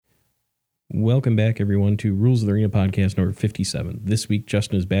Welcome back, everyone, to Rules of the Arena podcast number 57. This week,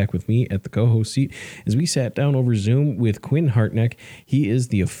 Justin is back with me at the co-host seat as we sat down over Zoom with Quinn Hartneck. He is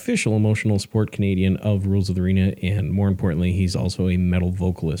the official emotional support Canadian of Rules of the Arena, and more importantly, he's also a metal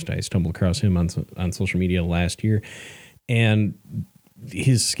vocalist. I stumbled across him on social media last year, and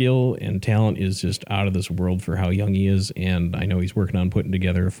his skill and talent is just out of this world for how young he is, and I know he's working on putting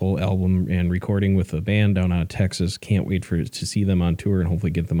together a full album and recording with a band down out of Texas. Can't wait to see them on tour and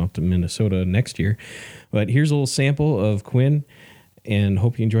hopefully get them up to Minnesota next year. But here's a little sample of Quinn, and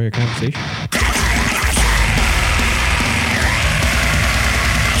hope you enjoy our conversation.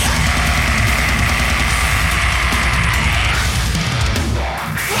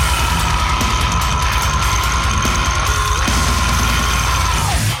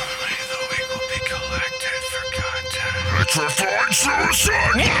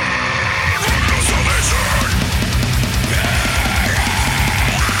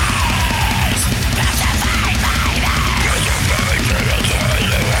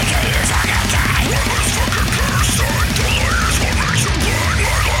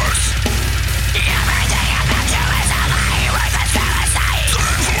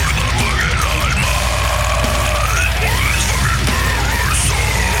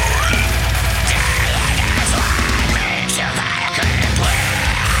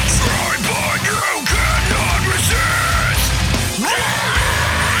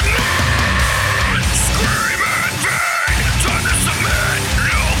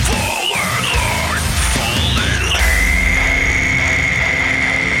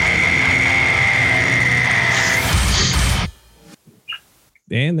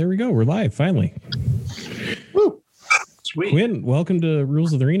 And there we go. We're live, finally. Woo. Sweet. Quinn, welcome to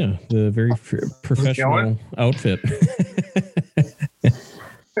Rules of the Arena, the very professional outfit.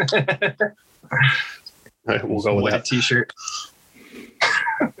 We'll go with that t-shirt.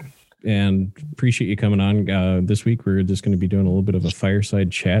 And appreciate you coming on. This week, we're just going to be doing a little bit of a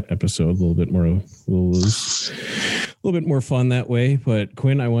fireside chat episode, a little bit more loose, a little bit more fun that way. But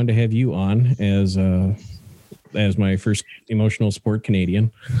Quinn, I wanted to have you on as my first emotional support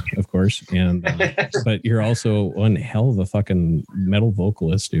Canadian, of course. And but you're also one hell of a fucking metal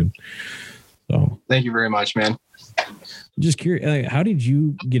vocalist, dude. So thank you very much, man. Just curious, how did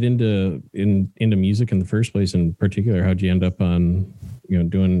you get into music in the first place? In particular, how'd you end up on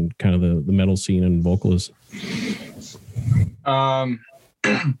doing kind of the metal scene and vocalist? I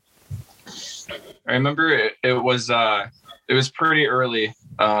remember it was pretty early.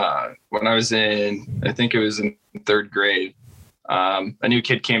 When I was I think it was in third grade, a new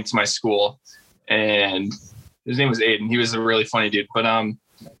kid came to my school, and his name was Aiden. He was a really funny dude, but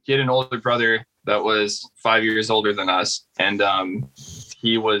he had an older brother that was 5 years older than us, and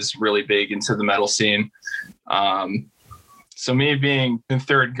he was really big into the metal scene. So me being in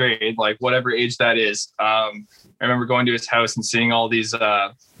third grade, like whatever age that is, I remember going to his house and seeing all these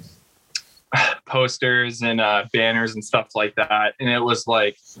posters and banners and stuff like that. And it was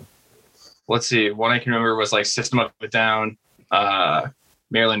like, let's see, one I can remember was like System of a Down,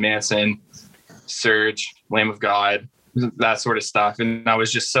 Marilyn Manson, Surge, Lamb of God, that sort of stuff. And I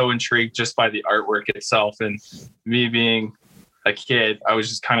was just so intrigued just by the artwork itself. And me being a kid, I was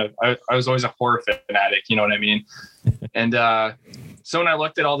just I was always a horror fanatic, you know what I mean? And so when I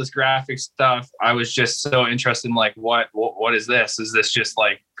looked at all this graphic stuff, I was just so interested in like, what is this? Is this just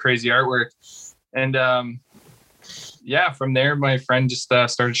like crazy artwork? And from there, my friend just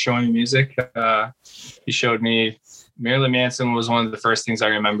started showing me music. He showed me Marilyn Manson was one of the first things I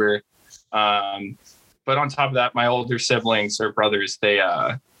remember. But on top of that, my older siblings or brothers, they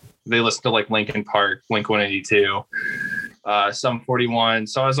listened to like Linkin Park, Blink-182, Sum 41.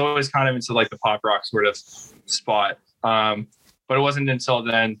 So I was always kind of into like the pop rock sort of spot. But it wasn't until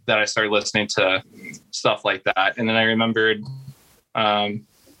then that I started listening to stuff like that. And then I remembered, when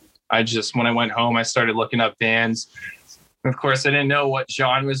I went home, I started looking up bands. Of course, I didn't know what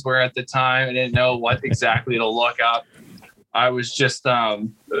genres were at the time. I didn't know what exactly to look up. I was just, I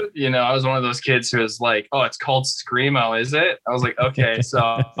was one of those kids who was like, oh, it's called Screamo, is it? I was like, okay. So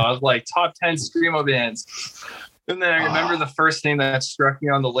I was like, top 10 Screamo bands. And then I remember the first thing that struck me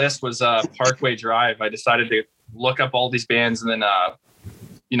on the list was Parkway Drive. I decided to look up all these bands and then,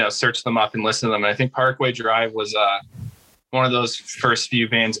 search them up and listen to them. And I think Parkway Drive was one of those first few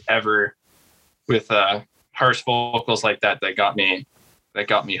bands ever with harsh vocals like that got me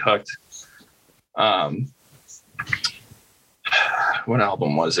hooked. What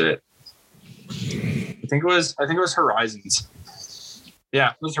album was it? I think it was Horizons.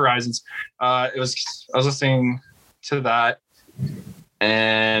 Yeah, it was Horizons. I was listening to that,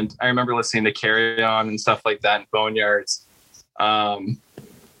 and I remember listening to Carry On and stuff like that, and Boneyards.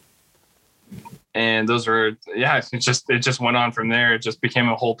 And those were, it just went on from there. It just became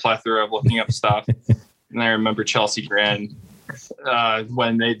a whole plethora of looking up stuff. And I remember Chelsea Grin,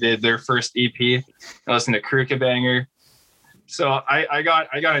 when they did their first EP, I listened to Kruka Banger. So I got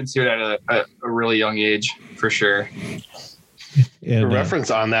into it at a really young age, for sure. For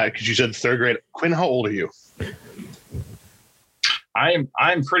reference on that, because you said third grade. Quinn, how old are you? I'm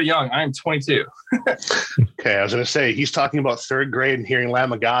pretty young. I'm 22. Okay, I was going to say, he's talking about third grade and hearing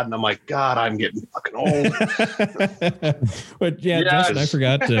Lamb of God, and I'm like, God, I'm getting fucking old. But yeah, Justin, I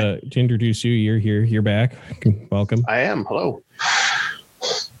forgot to introduce you. You're here. You're back. Welcome. I am. Hello.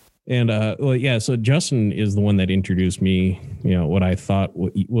 And so Justin is the one that introduced me, what I thought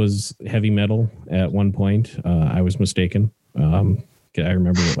was heavy metal at one point. I was mistaken. I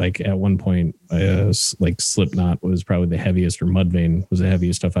remember at one point, Slipknot was probably the heaviest, or Mudvayne was the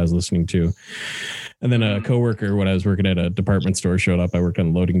heaviest stuff I was listening to. And then a coworker, when I was working at a department store, showed up. I worked on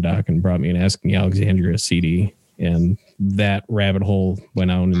a loading dock and brought me an Asking Alexandria CD. And that rabbit hole went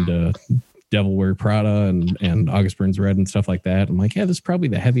out into Devil Wear Prada and August Burns Red and stuff like that. I'm like, yeah, this is probably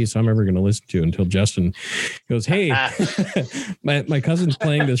the heaviest I'm ever going to listen to, until Justin goes, hey, my cousin's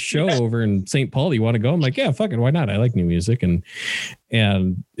playing this show over in St. Paul. You want to go? I'm like, yeah, fuck it. Why not? I like new music. And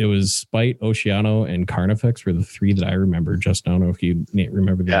it was Spite, Oceano, and Carnifex were the three that I remember. Just I don't know if you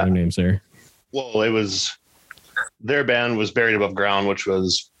remember the other names there. Well, their band was Buried Above Ground, which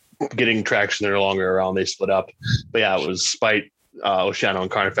was getting traction. They're no longer around. They split up. But yeah, it was Spite, Oceano, and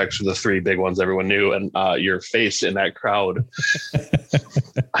Carnifex were the three big ones everyone knew. And your face in that crowd.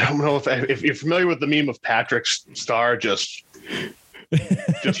 I don't know if you're familiar with the meme of Patrick Star just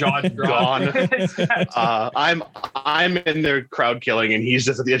gone. I'm in there crowd killing, and he's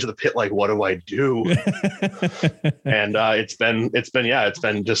just at the edge of the pit like, what do I do? And it's been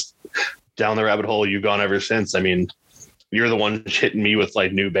just down the rabbit hole you've gone ever since. I mean, you're the one hitting me with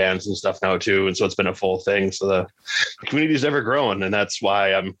like new bands and stuff now too, and so it's been a full thing. So the community's ever growing, and that's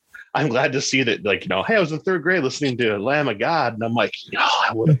why I'm glad to see that. Like, hey, I was in third grade listening to Lamb of God, and I'm like,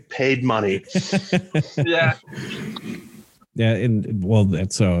 I would have paid money. Yeah. Yeah, and well,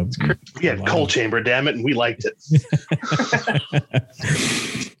 that's Coal Chamber, damn it, and we liked it.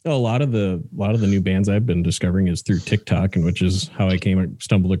 A lot of the new bands I've been discovering is through TikTok, and which is how I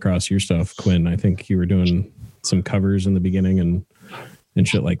stumbled across your stuff, Quinn. I think you were doing some covers in the beginning and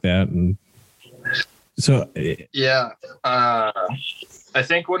shit like that, and so I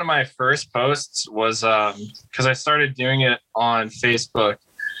think one of my first posts was because I started doing it on Facebook.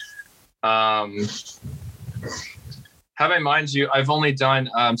 Have I mind you, I've only done,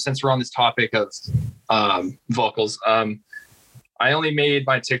 since we're on this topic of vocals, I only made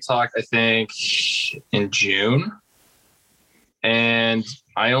my TikTok, I think, in June. And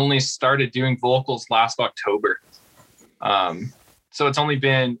I only started doing vocals last October. So it's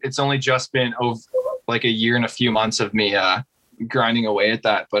only just been over like a year and a few months of me grinding away at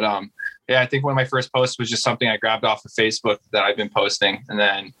that. But I think one of my first posts was just something I grabbed off of Facebook that I've been posting. And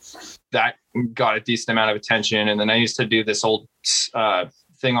then that got a decent amount of attention. And then I used to do this old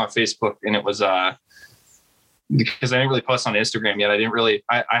thing on Facebook, and it was because I didn't really post on Instagram yet.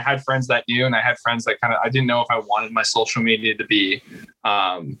 I had friends that knew, and I had friends that I didn't know if I wanted my social media to be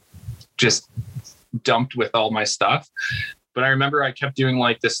just dumped with all my stuff. But I remember I kept doing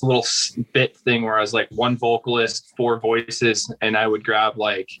like this little bit thing where I was like one vocalist, four voices, and I would grab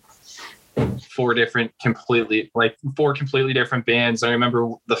like four completely different bands. I remember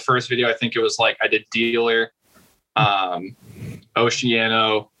the first video, I think it was like I did Dealer,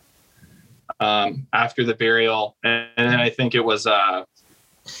 Oceano, After the Burial, and then I think it was I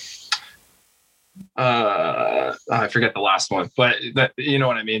forget the last one, but that, you know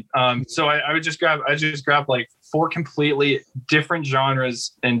what I mean. So I would just grab like four completely different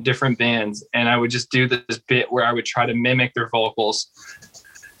genres and different bands, and I would just do this bit where I would try to mimic their vocals.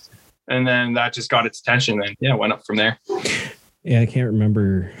 And then that just got its attention, and it went up from there. Yeah, I can't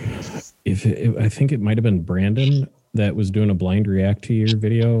remember I think it might have been Brandon that was doing a blind react to your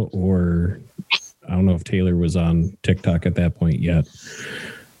video, or I don't know if Taylor was on TikTok at that point yet.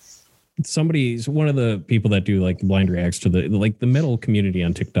 Somebody's one of the people that do like blind reacts to the metal community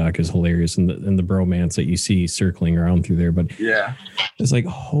on TikTok is hilarious, and the bromance that you see circling around through there. But yeah, it's like,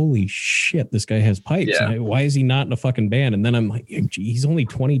 holy shit, this guy has pipes. Yeah. Why is he not in a fucking band? And then I'm like, he's only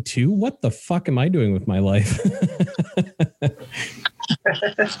 22. What the fuck am I doing with my life?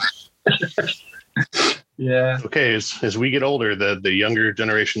 Yeah. Okay. As we get older, the younger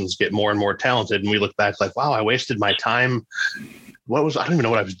generations get more and more talented, and we look back like, wow, I wasted my time I don't even know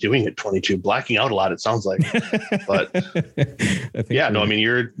what I was doing at 22, blacking out a lot, it sounds like. But yeah, no, I mean,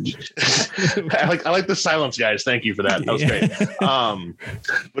 I like the silence, guys. Thank you for that. That was great.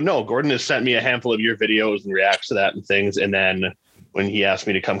 But no, Gordon has sent me a handful of your videos and reacts to that and things. And then when he asked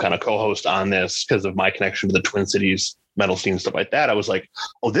me to come kind of co-host on this because of my connection to the Twin Cities metal scene, stuff like that, I was like,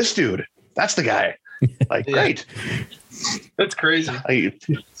 oh, this dude, that's the guy. Like, great. That's crazy.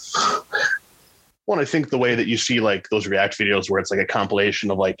 I think the way that you see like those React videos where it's like a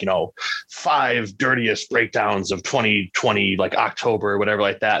compilation of like, 5 dirtiest breakdowns of 2020, like October or whatever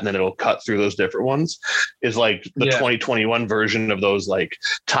like that. And then it'll cut through those different ones is like the 2021 version of those like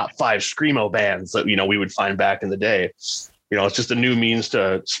top 5 Screamo bands that, we would find back in the day. It's just a new means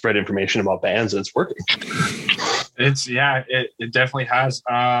to spread information about bands, and it's working. It definitely has.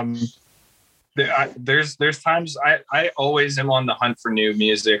 There's times I always am on the hunt for new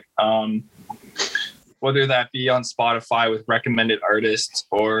music. Whether that be on Spotify with recommended artists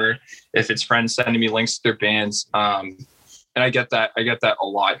or if it's friends sending me links to their bands. And I get that a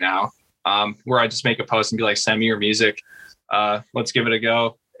lot now, where I just make a post and be like, send me your music. Let's give it a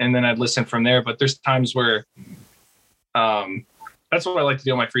go. And then I'd listen from there. But there's times where that's what I like to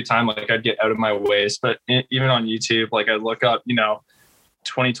do in my free time. Like I'd get out of my ways, but even on YouTube, like I look up,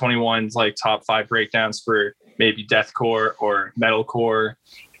 2021's like top 5 breakdowns for maybe deathcore or metalcore,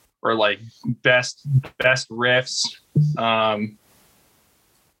 or like best riffs,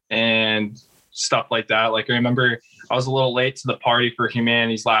 and stuff like that. Like I remember I was a little late to the party for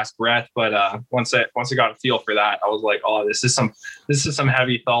Humanity's Last Breath, but once I got a feel for that, I was like, oh, this is some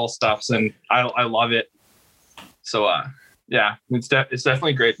heavy Thal stuff, and I love it. So it's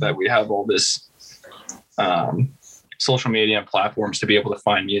definitely great that we have all this social media and platforms to be able to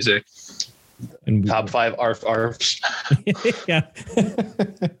find music. And top 5 arfs. Yeah.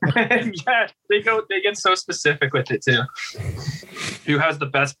 Yeah, they get so specific with it too. Who has the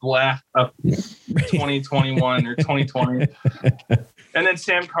best black of 2021 or 2020? And then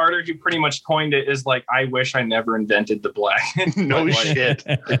Sam Carter, who pretty much coined it, is like, I wish I never invented the black. No shit.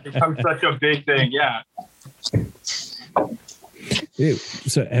 It becomes such a big thing. Yeah.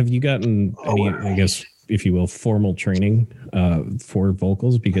 So have you gotten any, I guess, if you will, formal training for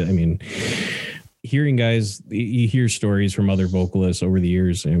vocals? Because I mean, hearing guys, you hear stories from other vocalists over the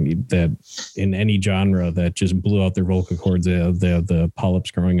years, that in any genre that just blew out their vocal cords, the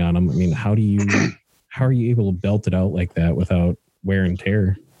polyps growing on them. I mean, how are you able to belt it out like that without wear and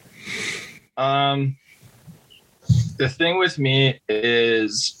tear? The thing with me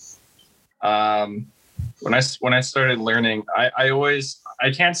is, when I started learning, I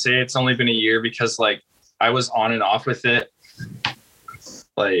can't say it's only been a year, because like I was on and off with it,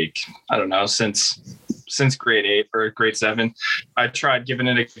 like, I don't know, since grade 8 or grade 7. I tried giving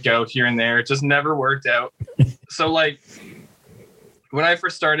it a go here and there. It just never worked out. So like when I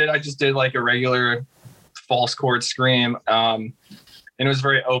first started, I just did like a regular false chord scream. And it was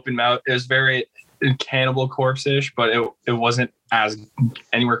very open mouth. It was very Cannibal Corpse-ish, but it wasn't as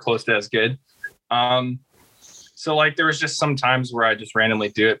anywhere close to as good. So like there was just some times where I just randomly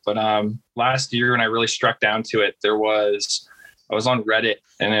do it. But last year when I really struck down to it, I was on Reddit,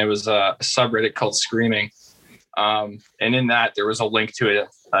 and it was a subreddit called Screaming. And in that there was a link to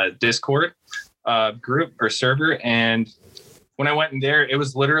a Discord group or server. And when I went in there, it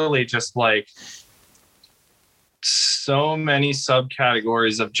was literally just like so many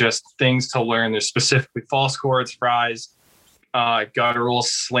subcategories of just things to learn. There's specifically false chords, fries, gutturals,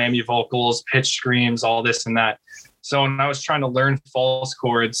 slammy vocals, pitch screams, all this and that. So when I was trying to learn false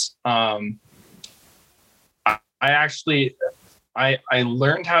chords, I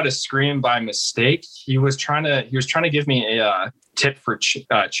learned how to scream by mistake. He was trying to give me a tip for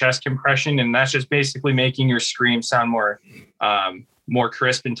chest compression, and that's just basically making your scream sound more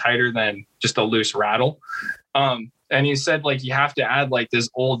crisp and tighter than just a loose rattle. And he said like you have to add like this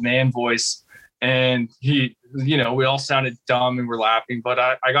old man voice, and we all sounded dumb and we're laughing, but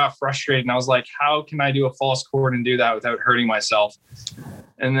I got frustrated, and I was like, how can I do a false chord and do that without hurting myself?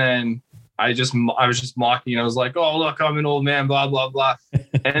 And then I was just mocking. I was like, oh, look, I'm an old man, blah, blah, blah.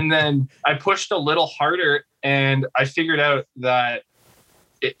 And then I pushed a little harder, and I figured out that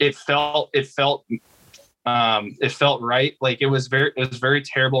it felt right. Like it was very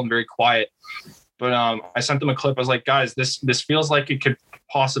terrible and very quiet. But I sent them a clip. I was like, guys, this feels like it could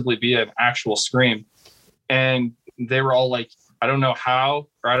possibly be an actual scream. And they were all like, I don't know how,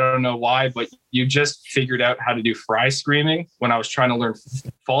 or I don't know why, but you just figured out how to do fry screaming when I was trying to learn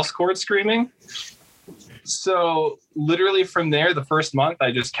false chord screaming. So literally from there, the first month,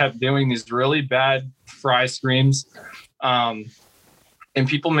 I just kept doing these really bad fry screams. and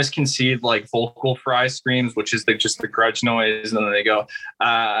people misconceive like vocal fry screams, which is just the grudge noise, and then they go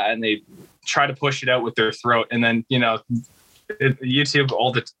and they try to push it out with their throat, and then YouTube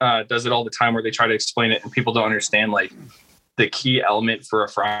does it all the time where they try to explain it and people don't understand like the key element for a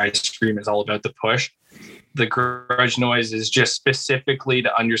fry scream is all about the push. The grudge noise is just specifically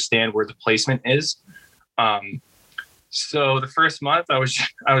to understand where the placement is. So the first month I was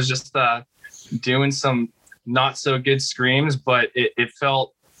just doing some not so good screams, but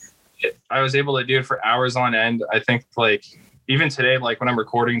I was able to do it for hours on end. I think like even today, like when I'm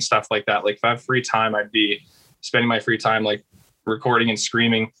recording stuff like that, like if I have free time, I'd be spending my free time like recording and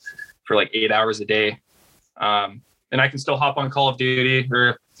screaming for like 8 hours a day. And I can still hop on Call of Duty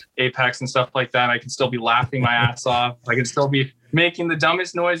or Apex and stuff like that. I can still be laughing my ass off. I can still be making the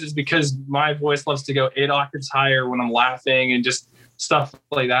dumbest noises because my voice loves to go 8 octaves higher when I'm laughing and just stuff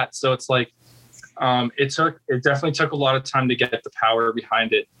like that. So it's like, it definitely took a lot of time to get the power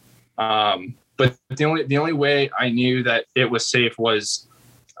behind it. But the only way I knew that it was safe was,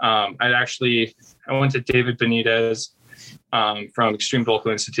 I went to David Benitez, from Extreme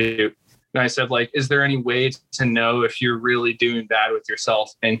Vocal Institute. And I said, like, is there any way to know if you're really doing bad with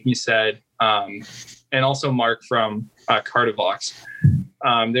yourself? And he said, and also Mark from Cardivox,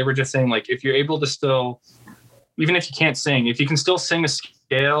 they were just saying, like, if you're able to still, even if you can't sing, if you can still sing a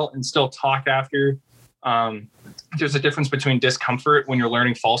scale and still talk after, there's a difference between discomfort when you're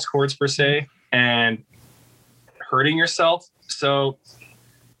learning false chords per se and hurting yourself. So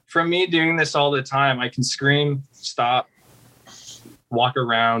from me doing this all the time, I can scream, stop, walk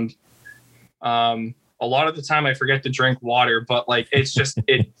around. A lot of the time I forget to drink water, but like, it's just,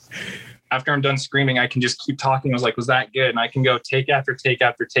 after I'm done screaming, I can just keep talking. I was like, was that good? And I can go take after take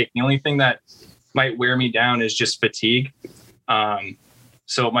after take. The only thing that might wear me down is just fatigue.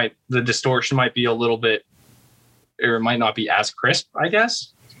 So the distortion might be a little bit, or it might not be as crisp, I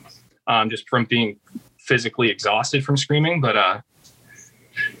guess, just from being physically exhausted from screaming. But,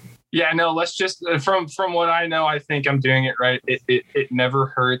 yeah, no, let's just, from what I know, I think I'm doing it right. It never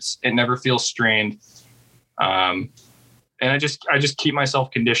hurts. It never feels strained. And I just keep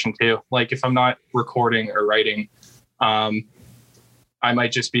myself conditioned too. Like if I'm not recording or writing, I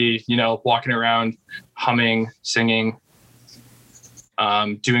might just be, walking around, humming, singing,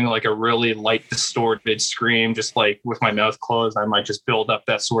 doing like a really light distorted scream, just like with my mouth closed. I might just build up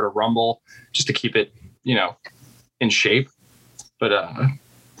that sort of rumble just to keep it, in shape. But,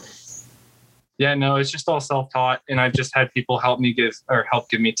 yeah, no, it's just all self-taught, and I've just had people help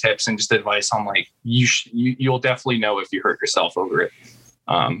give me tips and just advice on like you'll definitely know if you hurt yourself over it.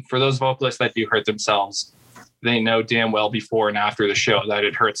 For those vocalists that do hurt themselves, they know damn well before and after the show that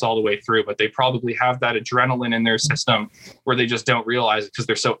it hurts all the way through, but they probably have that adrenaline in their system where they just don't realize it because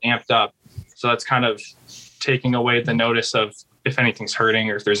they're so amped up. So that's kind of taking away the notice of if anything's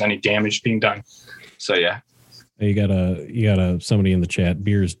hurting or if there's any damage being done. So yeah. You got somebody in the chat.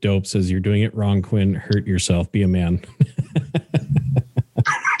 Beer's dope says you're doing it wrong, Quinn. Hurt yourself. Be a man.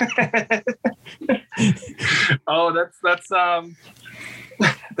 Oh, that's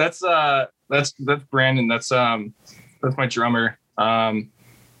Brandon. That's my drummer.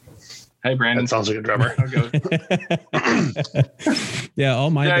 Hey, Brandon. That sounds like a drummer. Yeah, all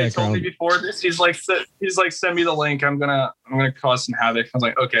my background. He told me before this. He's like, send me the link. I'm gonna cause some havoc. I was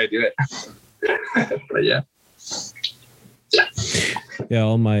like, okay, do it. But yeah. Yeah,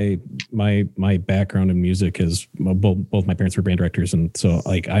 all my background in music is both my parents were band directors, and so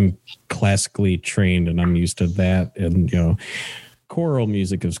like I'm classically trained and I'm used to that, and choral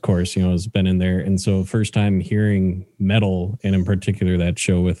music, of course, has been in there. And so first time hearing metal, and in particular that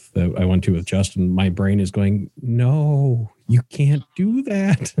show I went to with Justin, my brain is going, no, you can't do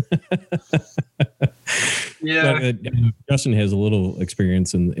that. Yeah. But, Justin has a little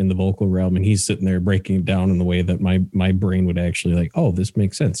experience in the vocal realm, and he's sitting there breaking it down in the way that my brain would actually like, oh, this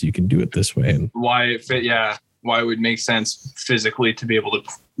makes sense. You can do it this way. And why it would make sense physically to be able to,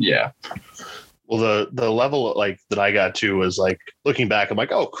 yeah. Well, the level like that I got to was like looking back, I'm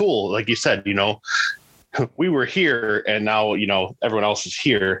like, oh, cool. Like you said, we were here and now, everyone else is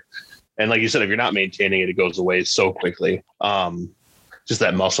here. And like you said, if you're not maintaining it, it goes away so quickly. Just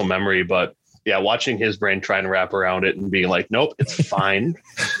that muscle memory. But yeah, watching his brain try and wrap around it and being like, nope, it's fine.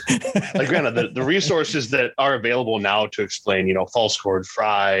 Like granted, the resources that are available now to explain, false chord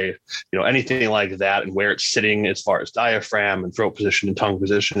fry, anything like that, and where it's sitting as far as diaphragm and throat position and tongue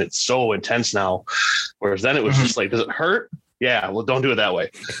position, it's so intense now. Whereas then it was just like, does it hurt? Yeah, well, don't do it that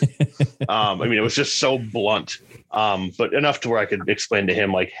way. It was just so blunt, but enough to where I could explain to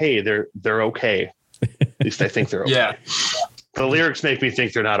him like, hey, they're okay. At least I think they're okay. Yeah. The lyrics make me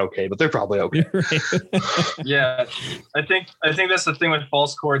think they're not okay, but they're probably okay. Yeah, I think that's the thing with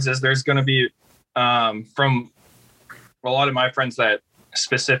false chords is there's going to be from a lot of my friends that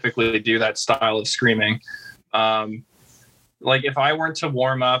specifically do that style of screaming. Like if I weren't to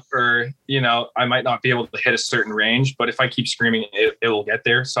warm up, or I might not be able to hit a certain range, but if I keep screaming, it will get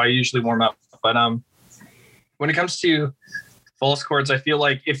there. So I usually warm up. But when it comes to false chords, I feel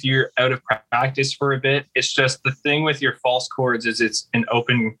like if you're out of practice for a bit, it's just the thing with your false chords is it's an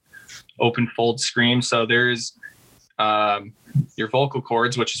open fold scream. So there's your vocal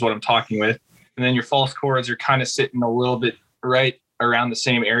cords, which is what I'm talking with. And then your false chords are kind of sitting a little bit right around the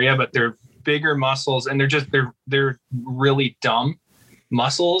same area, but they're bigger muscles and they're really dumb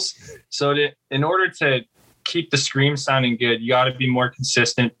muscles. So in order to keep the scream sounding good, you got to be more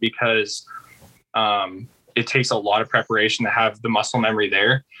consistent because it takes a lot of preparation to have the muscle memory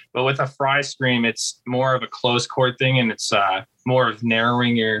there. But with a fry scream, it's more of a closed chord thing, and it's more of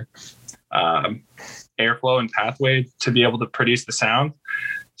narrowing your airflow and pathway to be able to produce the sound.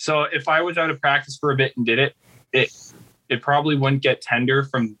 So if I was out of practice for a bit and did it probably wouldn't get tender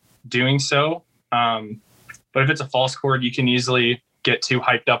from doing so. But if it's a false chord, you can easily get too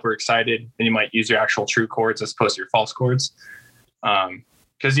hyped up or excited, and you might use your actual true chords as opposed to your false chords.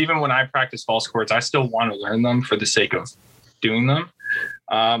 Because even when I practice false chords, I still want to learn them for the sake of doing them.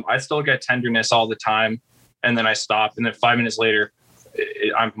 I still get tenderness all the time, and then I stop, and then 5 minutes later,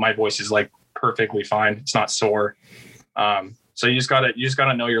 my voice is like perfectly fine. It's not sore. So you just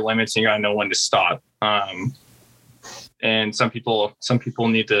gotta know your limits, and you gotta know when to stop. And some people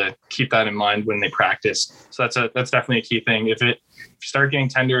need to keep that in mind when they practice. So that's definitely a key thing. If you start getting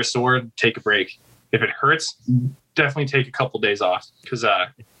tender or sore, take a break. If it hurts, definitely take a couple days off, because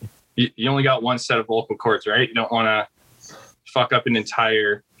you only got one set of vocal cords, right? You don't want to fuck up an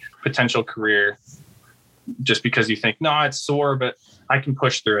entire potential career just because you think, no, it's sore, but I can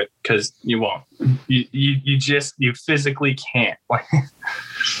push through it, because you won't. You physically can't.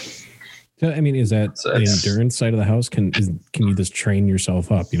 I mean, is that the endurance side of the house? Can you just train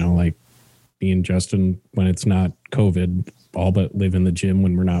yourself up? Like being Justin when it's not COVID, all but live in the gym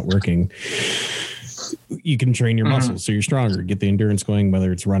when we're not working. You can train your muscles so you're stronger, get the endurance going,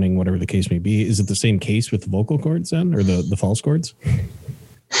 whether it's running, whatever the case may be. Is it the same case with the vocal cords then, or the false cords?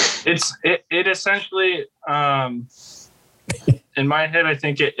 It essentially, in my head, I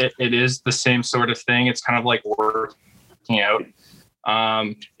think it is the same sort of thing. It's kind of like working out.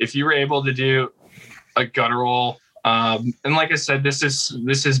 If you were able to do a guttural, and like I said, this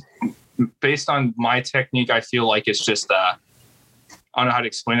is based on my technique. I feel like it's just, I don't know how to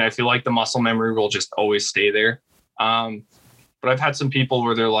explain it. I feel like the muscle memory will just always stay there. But I've had some people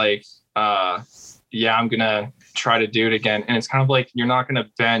where they're like, yeah, I'm going to try to do it again. And it's kind of like, you're not going to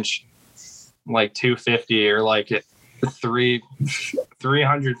bench like 250 or like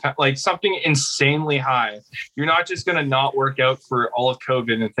 300, like something insanely high. You're not just going to not work out for all of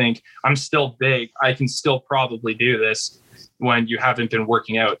COVID and think, I'm still big, I can still probably do this, when you haven't been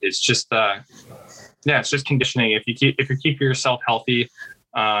working out. It's just, it's just conditioning. If you keep yourself healthy,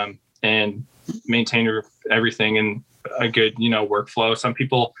 and maintain everything in a good, workflow. Some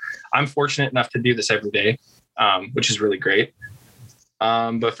people, I'm fortunate enough to do this every day, which is really great.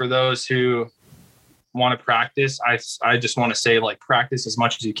 But for those who want to practice, I just want to say, like, practice as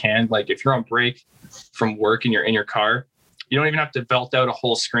much as you can. Like, if you're on break from work and you're in your car, you don't even have to belt out a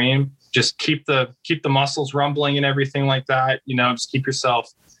whole scream. Just keep the muscles rumbling and everything like that. Just keep yourself.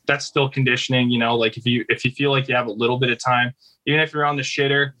 That's still conditioning. Like if you feel like you have a little bit of time, even if you're on the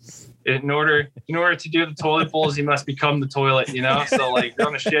shitter, in order to do the toilet bowls, you must become the toilet. So like, you're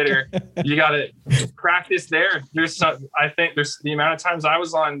on the shitter, you got to practice there. I think there's the amount of times I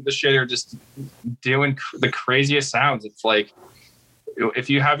was on the shitter just doing the craziest sounds. It's like, if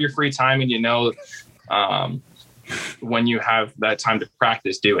you have your free time and when you have that time to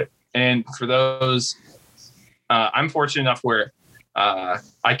practice, do it. And for those, I'm fortunate enough where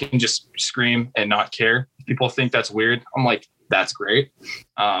I can just scream and not care. People think that's weird. I'm like, that's great.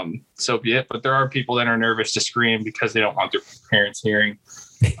 So be it. But there are people that are nervous to scream because they don't want their parents hearing,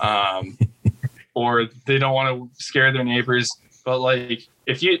 or they don't want to scare their neighbors. But like,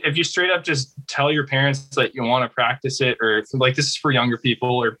 if you straight up just tell your parents that you want to practice it, or like, this is for younger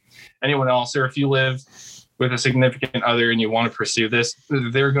people or anyone else, or if you live with a significant other and you want to pursue this,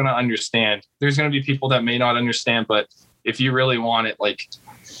 they're going to understand. There's going to be people that may not understand, but if you really want it, like,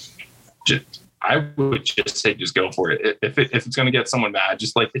 I would just say, just go for it. If it's going to get someone mad,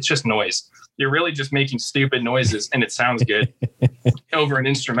 just like, it's just noise. You're really just making stupid noises and it sounds good over an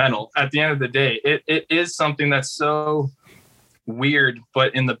instrumental. At the end of the day, it is something that's so weird,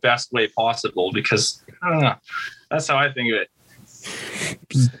 but in the best way possible, because I don't know. That's how I think of it.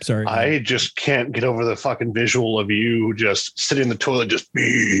 Sorry. I just can't get over the fucking visual of you just sitting in the toilet, just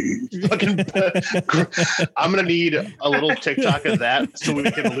fucking. I'm gonna need a little TikTok of that so we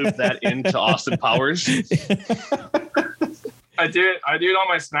can loop that into Austin Powers. I do it on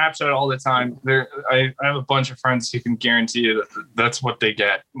my Snapchat all the time. I have a bunch of friends who can guarantee you that's what they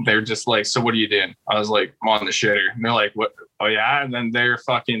get. They're just like, so what are you doing? I was like, I'm on the shitter. And they're like, what? Oh yeah. And then they're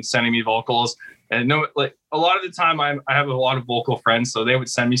fucking sending me vocals. And no, like a lot of the time I have a lot of vocal friends. So they would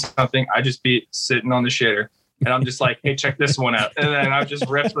send me something. I just be sitting on the shitter. And I'm just like, hey, check this one out. And then I've just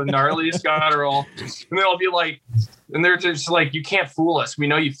ripped the gnarliest guttural. And they'll be like, and they're just like, you can't fool us. We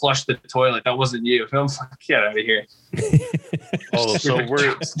know you flushed the toilet. That wasn't you. And I'm like, get out of here. Oh, so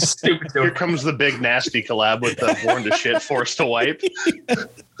we're stupid. Here comes the big nasty collab with the Born to Shit, Forced to Wipe.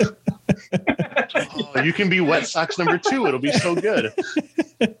 Oh, you can be Wet Socks number 2. It'll be so good.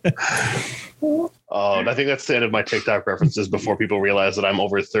 Oh, and I think that's the end of my TikTok references before people realize that I'm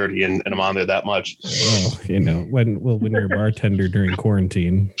over 30 and I'm on there that much. Oh, when you're a bartender during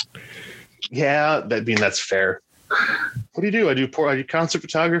quarantine. Yeah, that's fair. What do? I do concert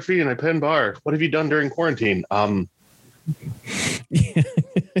photography and I pen bar. What have you done during quarantine?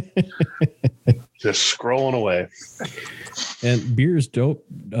 Just scrolling away. And Beer's Dope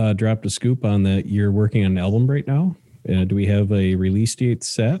dropped a scoop on that you're working on an album right now. Do we have a release date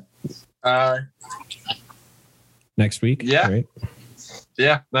set? Next week? Yeah. Right?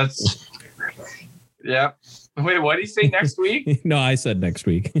 Yeah, yeah. Wait, what did he say next week? No, I said next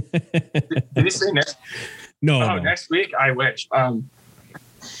week. Did he say next? No. Next week? I wish.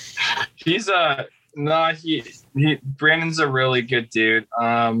 He's Brandon's a really good dude.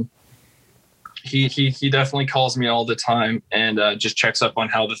 He definitely calls me all the time and just checks up on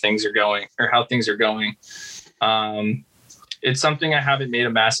how things are going. It's something I haven't made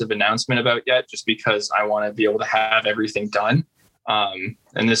a massive announcement about yet, just because I want to be able to have everything done. And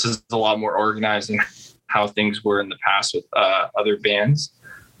this is a lot more organized than how things were in the past with other bands.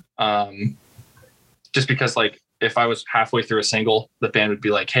 Just because, like, if I was halfway through a single, the band would be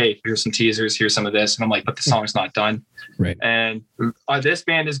like, hey, here's some teasers, here's some of this. And I'm like, but the song's not done. Right. And this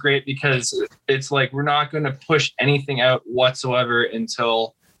band is great because it's like, we're not going to push anything out whatsoever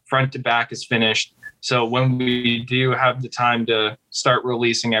until front to back is finished. So when we do have the time to start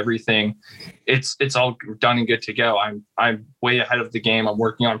releasing everything, it's all done and good to go. I'm way ahead of the game. I'm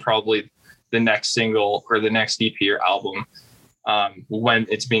working on probably the next single or the next EP or album when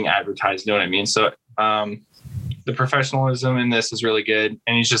it's being advertised. You know what I mean? So the professionalism in this is really good.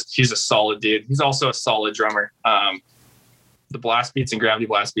 And he's a solid dude. He's also a solid drummer. The blast beats and gravity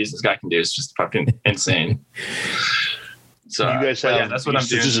blast beats this guy can do is just fucking insane. So you guys have, that's what I'm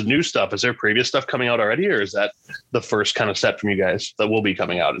doing. This is new stuff. Is there previous stuff coming out already, or is that the first kind of set from you guys that will be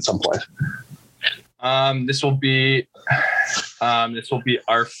coming out at some point? This will be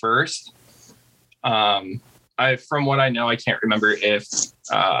our first. From what I know, I can't remember if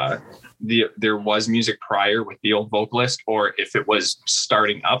there was music prior with the old vocalist or if it was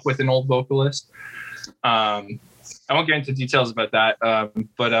starting up with an old vocalist. I won't get into details about that,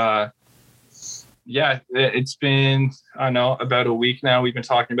 but yeah, it's been, I don't know, about a week now. We've been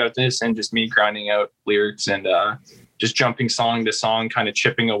talking about this and just me grinding out lyrics and just jumping song to song, kind of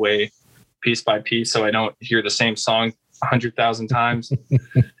chipping away piece by piece so I don't hear the same song 100,000 times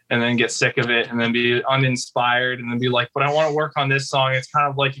and then get sick of it and then be uninspired and then be like, but I want to work on this song. It's kind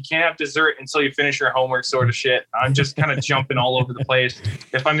of like you can't have dessert until you finish your homework sort of shit. I'm just kind of jumping all over the place.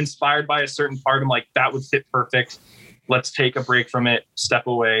 If I'm inspired by a certain part, I'm like, that would fit perfect. Let's take a break from it, step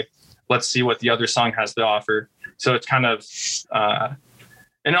away. Let's see what the other song has to offer. So it's kind of, and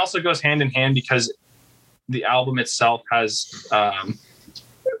it also goes hand in hand because the album itself has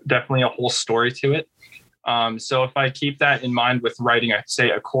definitely a whole story to it. So if I keep that in mind with writing, a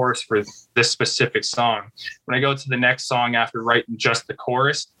chorus for this specific song, when I go to the next song after writing just the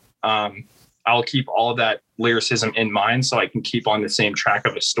chorus, I'll keep all of that lyricism in mind so I can keep on the same track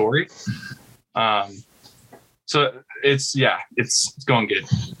of a story. So it's going good.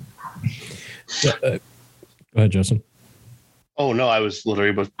 Go ahead, Justin. Oh no, I was literally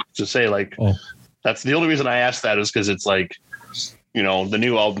about to say that's the only reason I asked that is because it's like, you know, the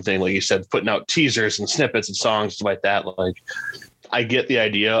new album thing, like you said, putting out teasers and snippets and songs, stuff like that. Like, I get the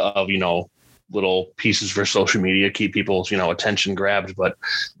idea of, you know, little pieces for social media, keep people's, you know, attention grabbed. But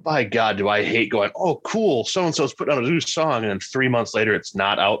by God, do I hate going, oh, cool, so-and-so's putting out a new song. And then 3 months later, it's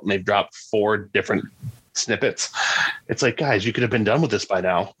not out and they've dropped 4 different snippets. It's like, guys, you could have been done with this by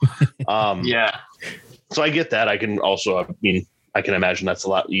now. Yeah. So I get that. I can also, I can imagine that's a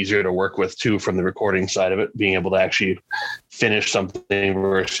lot easier to work with too, from the recording side of it, being able to actually finish something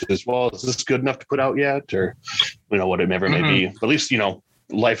versus, well, is this good enough to put out yet? Or, you know, whatever it may be. But at least, you know,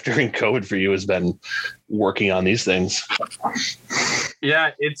 life during COVID for you has been working on these things.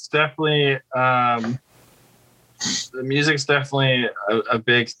 Yeah, it's definitely the music's definitely a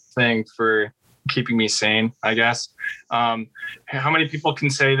big thing for keeping me sane, I guess. How many people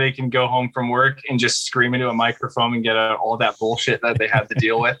can say they can go home from work and just scream into a microphone and get out all that bullshit that they had to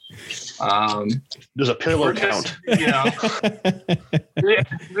deal with? There's a pillow count. You know, yeah,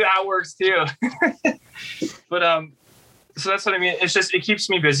 that works too. But so that's what I mean. It's just, it keeps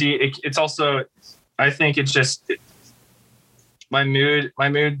me busy. It's also, I think it's just my mood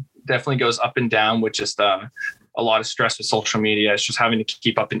definitely goes up and down with just a lot of stress with social media. It's just having to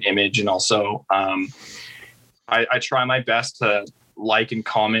keep up an image. And also I try my best to like and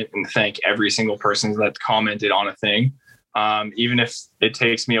comment and thank every single person that commented on a thing. Even if it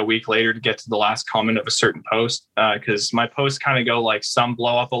takes me a week later to get to the last comment of a certain post, because my posts kind of go like, some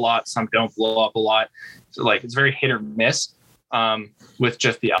blow up a lot, some don't blow up a lot. So like, it's very hit or miss with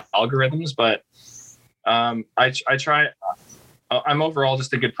just the algorithms. But I try. I'm overall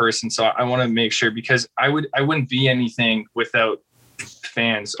just a good person, so I want to make sure, because I wouldn't be anything without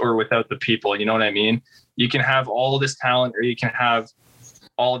fans or without the people. You know what I mean? You can have all this talent, or you can have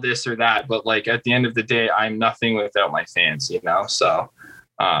all this or that, but like at the end of the day, I'm nothing without my fans. You know, so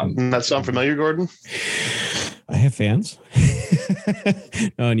that sound familiar, Gordon? I have fans.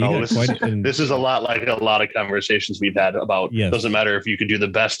 This is a lot like a lot of conversations we've had about. Yes. Doesn't matter if you can do the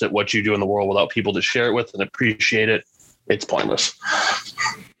best at what you do in the world without people to share it with and appreciate it. It's pointless.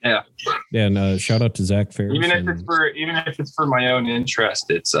 Yeah. Yeah. And shout out to Zach Ferris. Even if it's for my own interest,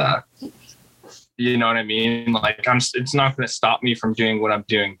 it's you know what I mean? Like it's not going to stop me from doing what I'm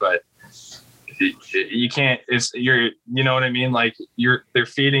doing, but you can't, you know what I mean? Like they're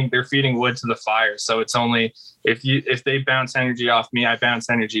feeding wood to the fire. So it's only if they bounce energy off me, I bounce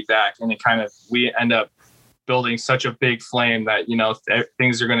energy back. And we end up building such a big flame that, you know,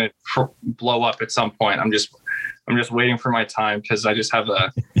 things are going to blow up at some point. I'm just waiting for my time, because I just have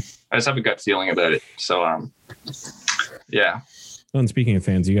a gut feeling about it. So, yeah. Well, and speaking of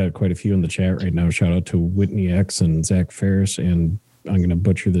fans, you got quite a few in the chat right now. Shout out to Whitney X and Zach Ferris, and I'm going to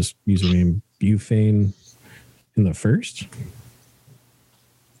butcher this username, Bufane in the first,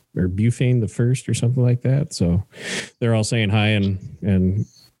 or Bufane the first, or something like that. So they're all saying hi and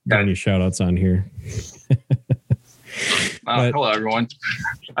giving you shout outs on here. Hello everyone.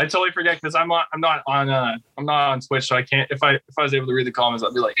 I totally forget, because I'm not on Twitch, so I can't. If I was able to read the comments,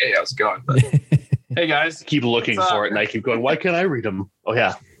 I'd be like, hey, how's it going? But, hey guys, keep looking for it, and I keep going, why can't I read them? Oh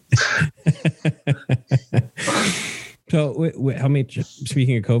yeah. So how much,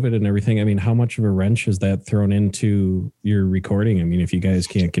 speaking of COVID and everything, I mean, how much of a wrench has that thrown into your recording? I mean, if you guys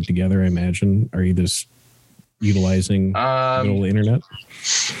can't get together, I imagine, are you just utilizing the old internet?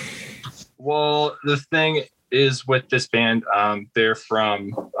 Well, the thing is with this band, they're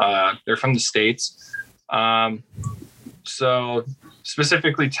from the States. So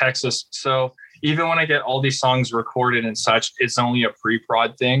specifically Texas. So even when I get all these songs recorded and such, it's only a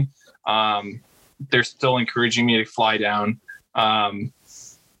pre-prod thing. They're still encouraging me to fly down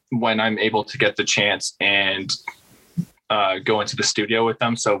when I'm able to get the chance and go into the studio with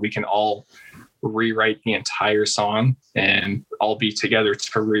them, so we can all rewrite the entire song and all be together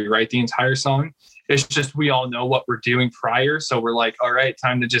to rewrite the entire song. It's just, we all know what we're doing prior, so we're like, all right,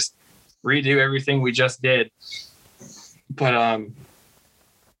 time to just redo everything we just did. But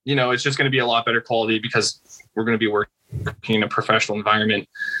you know, it's just going to be a lot better quality, because we're going to be working in a professional environment.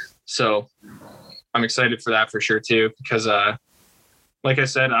 So I'm excited for that for sure too, because like I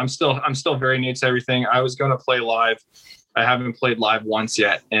said, I'm still very new to everything. I was going to play live. I haven't played live once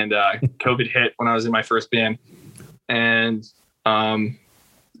yet, and COVID hit when I was in my first band, and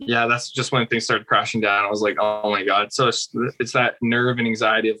yeah, that's just when things started crashing down. I was like, oh my god. So it's that nerve and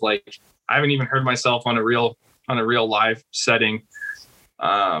anxiety of like, I haven't even heard myself on a real live setting.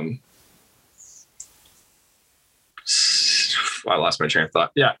 I lost my train of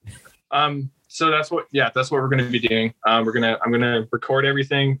thought. Yeah. So that's what we're going to be doing. I'm going to record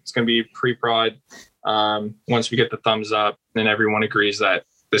everything. It's going to be pre-prod. Once we get the thumbs up and everyone agrees that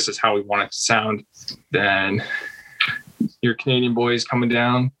this is how we want it to sound, then your Canadian boys coming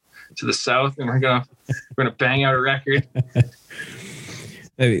down to the South, and we're going to bang out a record.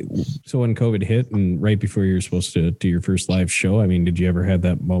 So when COVID hit and right before you were supposed to do your first live show, I mean, did you ever have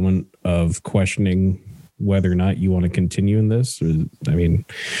that moment of questioning whether or not you want to continue in this? Or, I mean,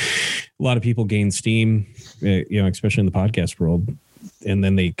 a lot of people gain steam, you know, especially in the podcast world, and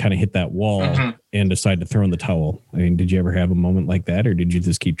then they kind of hit that wall and decide to throw in the towel. I mean, did you ever have a moment like that, or did you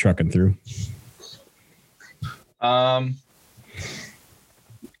just keep trucking through?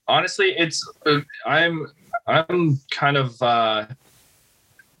 Honestly, I'm kind of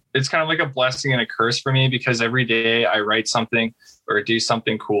it's kind of like a blessing and a curse for me, because every day I write something or do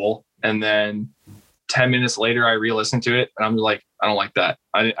something cool, and then 10 minutes later I re-listen to it and I'm like, I don't like that.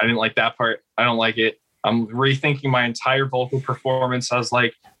 I didn't like that part. I don't like it. I'm rethinking my entire vocal performance. I was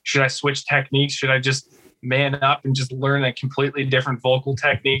like, should I switch techniques? Should I just man up and just learn a completely different vocal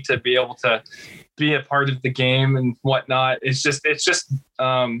technique to be able to be a part of the game and whatnot? It's just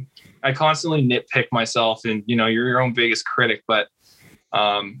I constantly nitpick myself, and you're your own biggest critic, but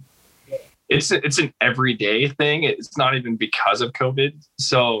it's an everyday thing. It's not even because of COVID.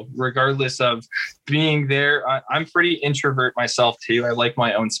 So regardless of being there, I'm pretty introvert myself too. I like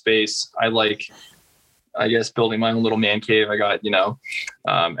my own space. I like, I guess, building my own little man cave. I got,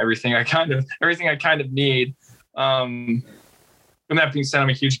 everything I kind of need. And that being said, I'm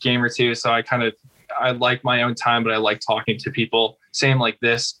a huge gamer too. So I like my own time, but I like talking to people. Same like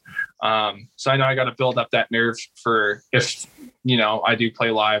this. So I know I got to build up that nerve for if, I do play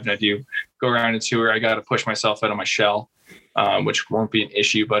live and I do go around and tour, I got to push myself out of my shell, which won't be an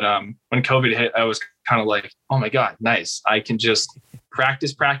issue. But when COVID hit, I was kind of like, oh my God, nice. I can just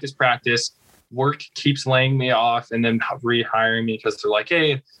practice. Work keeps laying me off and then rehiring me because they're like,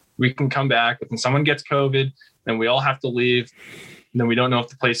 hey, we can come back. But then someone gets COVID, then we all have to leave. And then we don't know if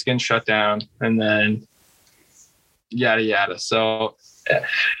the place is getting shut down, and then yada, yada. So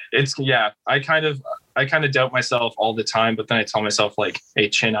I kind of doubt myself all the time, but then I tell myself like, hey,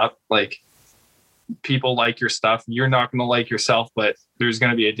 chin up. Like, people like your stuff. You're not going to like yourself, but there's going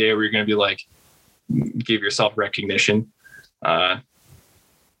to be a day where you're going to be like, give yourself recognition.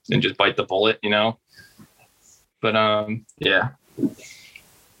 And just bite the bullet, But yeah.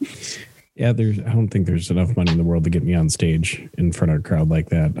 Yeah, I don't think there's enough money in the world to get me on stage in front of a crowd like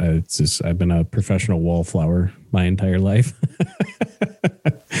that. I've been a professional wallflower my entire life.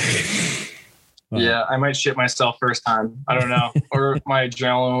 Yeah, I might shit myself first time. I don't know. Or my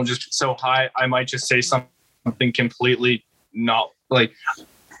adrenaline will just be so high, I might just say something completely not like.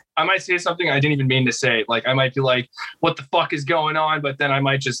 I might say something I didn't even mean to say. Like, I might be like, what the fuck is going on? But then I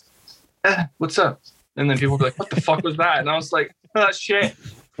might just, what's up? And then people will be like, what the fuck was that? And I was like, oh, shit.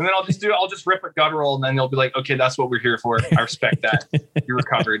 And then I'll just rip a guttural, and then they'll be like, okay, that's what we're here for. I respect that. You're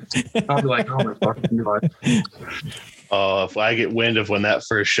recovered. And I'll be like, oh my fucking God. If I get wind of when that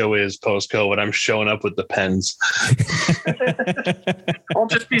first show is post-COVID, I'm showing up with the pens. I'll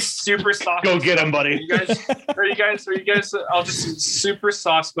just be super soft. Go get them, buddy. Are you guys? I'll just super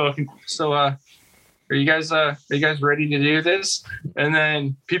soft spoken. So, are you guys ready to do this? And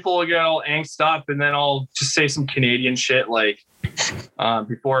then people will get all angst up, and then I'll just say some Canadian shit like,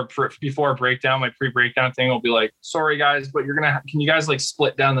 before a breakdown, my pre-breakdown thing will be like, sorry guys, but can you guys like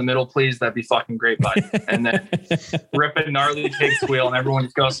split down the middle, please? That'd be fucking great, bud. And then rip a gnarly pig squeal, and everyone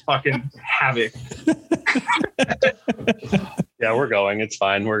just goes fucking havoc. Yeah, we're going. It's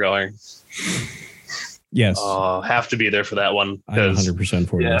fine. We're going. Yes. Have to be there for that one. I'm 100%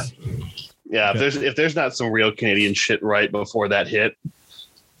 for this. Yeah, if there's not some real Canadian shit right before that hit,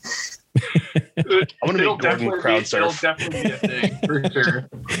 I'm going to make Gordon crowd surf. It'll definitely be a thing, for sure.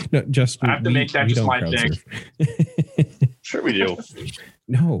 No, just I have to make that just my thing. Sure we do.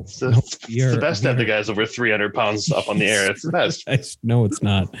 No. It's the best to have the guys over 300 pounds up on the air. It's the best. No, it's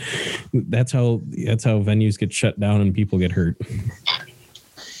not. That's how venues get shut down and people get hurt.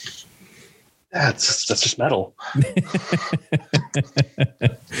 That's just metal.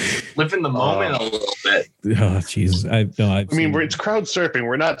 Live in the moment a little bit. Oh, Jesus. I mean, it's crowd surfing.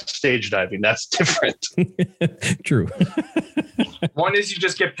 We're not stage diving. That's different. True. One is you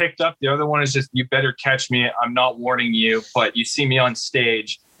just get picked up. The other one is just, you better catch me. I'm not warning you, but you see me on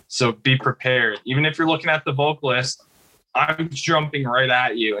stage. So be prepared. Even if you're looking at the vocalist, I'm jumping right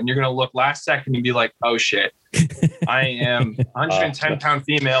at you, and you're going to look last second and be like, oh shit. I am 110-pound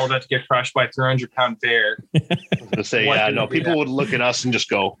female about to get crushed by a 300-pound bear. To say, people would look at us and just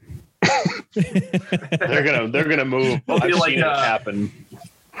go. they're gonna move. I've seen it happen.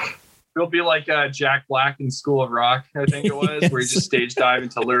 It'll be like Jack Black in School of Rock, I think it was, where he just stage dive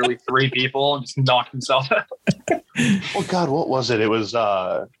into literally 3 people and just knock himself out. Oh God, what was it? It was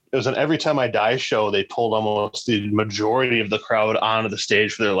an Every Time I Die show. They pulled almost the majority of the crowd onto the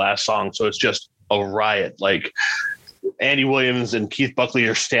stage for their last song, so it's just a riot. Like, Andy Williams and Keith Buckley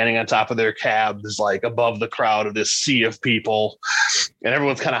are standing on top of their cabs, like above the crowd of this sea of people. and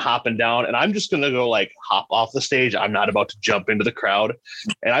everyone's kind of hopping down, and I'm just going to go like hop off the stage. I'm not about to jump into the crowd,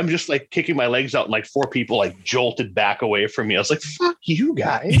 and I'm just like kicking my legs out, and like 4 people like jolted back away from me. I was like, fuck you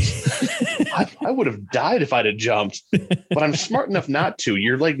guys. I would have died if I'd have jumped, but I'm smart enough not to.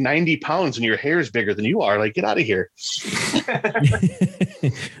 You're like 90 pounds and your hair is bigger than you are. Like, get out of here.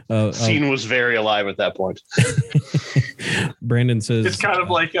 Scene was very alive at that point. Brandon says it's kind of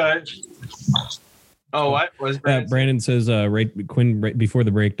like a. Oh, what was Brandon says, Quinn, right before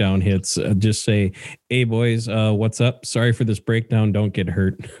the breakdown hits, just say, "Hey boys, what's up? Sorry for this breakdown. Don't get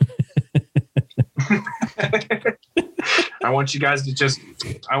hurt." I want you guys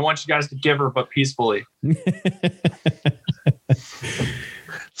to give her, but peacefully.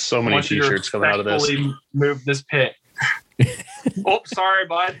 So many t-shirts coming out of this. Move this pit. Oh, sorry,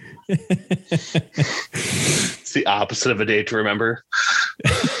 bud. It's the opposite of a day to remember.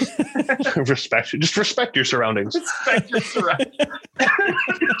 Respect your surroundings. Respect your surroundings.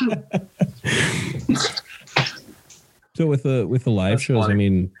 So with the live That's shows, funny. I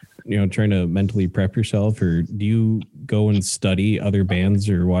mean, trying to mentally prep yourself, or do you go and study other bands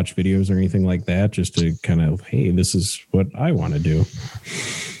or watch videos or anything like that, just to kind of, hey, this is what I want to do?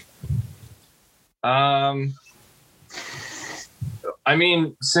 I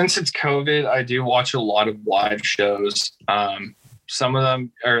mean, since it's COVID, I do watch a lot of live shows. Some of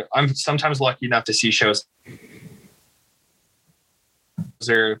them are, I'm sometimes lucky enough to see shows.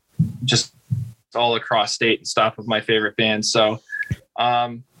 They're just all across state and stuff with my favorite bands. So,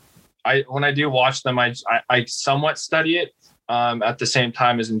 when I do watch them, I somewhat study it, at the same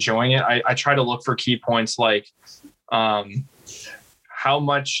time as enjoying it. I try to look for key points like, how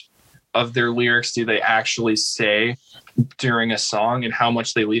much of their lyrics do they actually say during a song, and how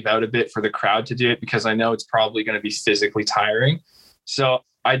much they leave out a bit for the crowd to do it, because I know it's probably going to be physically tiring. So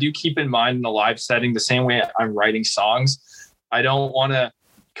I do keep in mind in the live setting, the same way I'm writing songs, I don't want to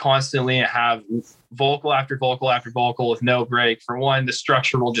constantly have vocal after vocal after vocal with no break. For one, the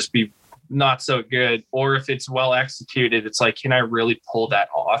structure will just be not so good. Or if it's well executed, it's like, can I really pull that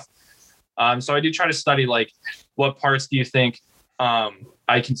off? So I do try to study, like, what parts do you think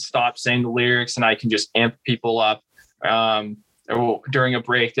I can stop saying the lyrics and I can just amp people up? Or during a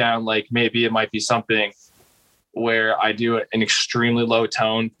breakdown, like maybe it might be something where I do an extremely low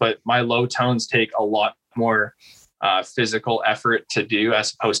tone, but my low tones take a lot more physical effort to do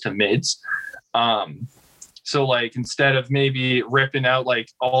as opposed to mids. So like, instead of maybe ripping out like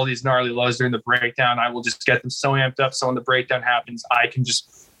all these gnarly lows during the breakdown, I will just get them so amped up, so when the breakdown happens, I can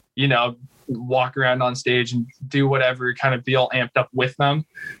just, walk around on stage and do whatever, kind of be all amped up with them,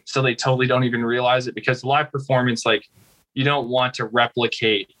 so they totally don't even realize it. Because the live performance, like, you don't want to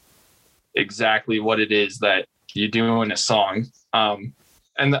replicate exactly what it is that you do in a song.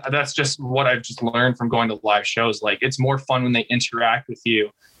 And that's just what I've just learned from going to live shows. Like, it's more fun when they interact with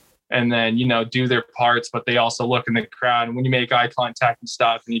you and then, do their parts, but they also look in the crowd. And when you make eye contact and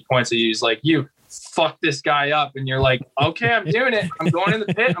stuff, and he points at you, he's like, "You fuck this guy up." And you're like, "Okay, I'm doing it. I'm going in the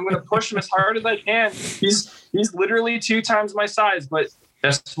pit. I'm going to push him as hard as I can. He's literally 2 times my size, but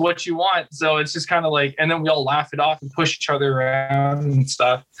that's what you want." So it's just kind of like, and then we all laugh it off and push each other around and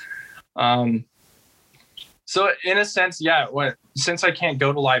stuff. So in a sense, yeah, since I can't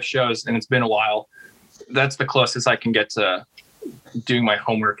go to live shows and it's been a while, that's the closest I can get to doing my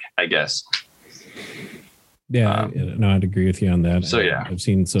homework, I guess. Yeah, no, I'd agree with you on that. So yeah, I've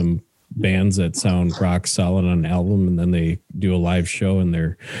seen some bands that sound rock solid on an album, and then they do a live show, and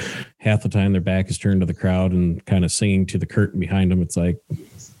they're half the time their back is turned to the crowd and kind of singing to the curtain behind them. It's like,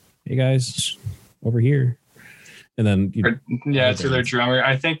 "Hey guys, over here." And then to their drummer.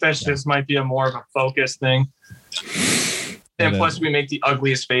 I think that's just might be a more of a focus thing. And plus, we make the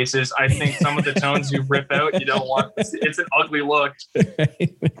ugliest faces. I think some of the tones you rip out, you don't want. It's an ugly look.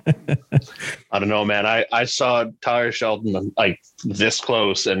 I don't know, man. I saw Tyler Shelton like this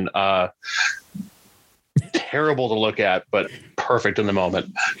close, and terrible to look at, but perfect in the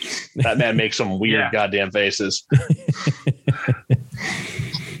moment. That man makes some weird goddamn faces.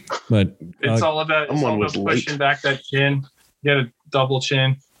 But it's all about pushing back that chin. You got a double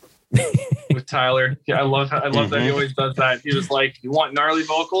chin with Tyler. Yeah, I love that he always does that. He was like, "You want gnarly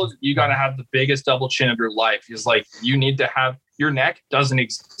vocals? You got to have the biggest double chin of your life." He's like, "You need to have, your neck doesn't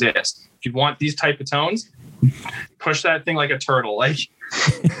exist. If you want these type of tones, push that thing like a turtle." Like,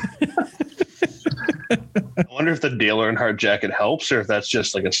 I wonder if the Dale Earnhardt jacket helps, or if that's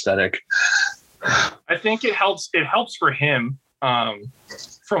just like aesthetic. I think it helps. It helps for him.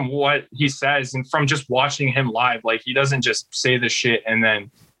 From what he says and from just watching him live, like, he doesn't just say the shit and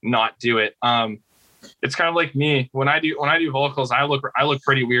then not do it. It's kind of like me when I do vocals. I look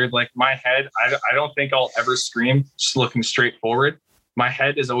pretty weird. Like, my head, I don't think I'll ever scream just looking straight forward. my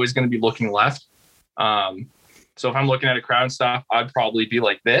head is always going to be looking left. So if I'm looking at a crowd and stuff, I'd probably be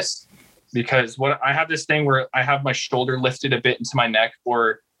like this, because what I have this thing where I have my shoulder lifted a bit into my neck,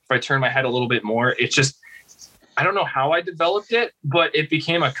 or if I turn my head a little bit more, it's just, I don't know how I developed it, but it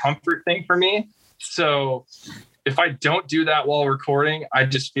became a comfort thing for me. So if I don't do that while recording, I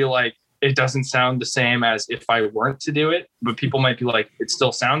just feel like it doesn't sound the same as if I weren't to do it. But people might be like, it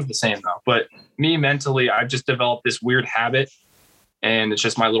still sounds the same though. But me mentally, I've just developed this weird habit, and it's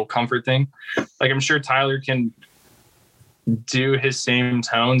just my little comfort thing. Like, I'm sure Tyler can do his same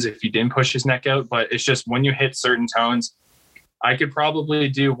tones if he didn't push his neck out, but it's just when you hit certain tones, I could probably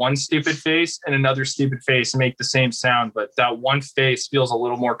do one stupid face and another stupid face and make the same sound, but that one face feels a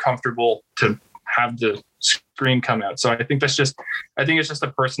little more comfortable to have the scream come out. So I think it's just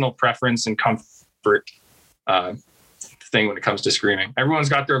a personal preference and comfort thing when it comes to screaming. Everyone's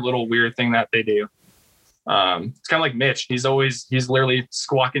got their little weird thing that they do. It's kind of like Mitch. He's literally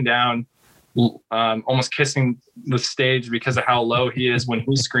squawking down, almost kissing the stage because of how low he is when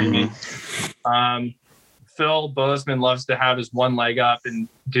he's screaming. Phil Bozeman loves to have his one leg up and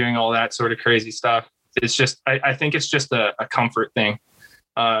doing all that sort of crazy stuff. It's just, I think it's just a comfort thing.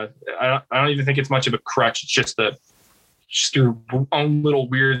 I don't even think it's much of a crutch. It's just your own little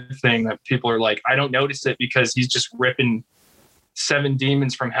weird thing that people are like, I don't notice it because he's just ripping 7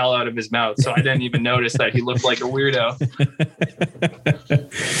 demons from hell out of his mouth. So I didn't even notice that he looked like a weirdo.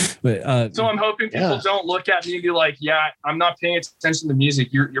 But, so I'm hoping people don't look at me and be like, yeah, I'm not paying attention to the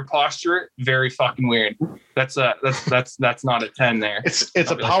music. Your posture, very fucking weird. That's not a 10 there. It's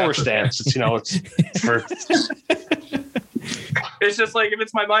a power stance. It's, it's for... It's just like, if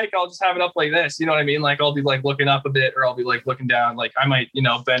it's my mic, I'll just have it up like this. You know what I mean? Like, I'll be like looking up a bit, or I'll be like looking down. Like, I might,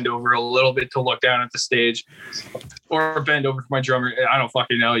 bend over a little bit to look down at the stage, or bend over for my drummer. I don't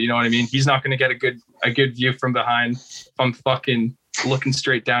fucking know. You know what I mean? He's not going to get a good view from behind if I'm fucking looking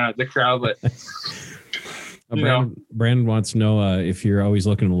straight down at the crowd. But Brandon wants to know if you're always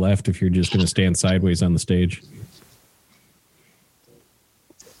looking to the left, if you're just going to stand sideways on the stage.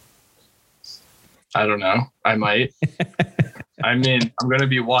 I don't know. I might. I mean, I'm going to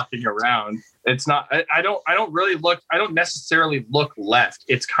be walking around. It's not, I don't necessarily look left.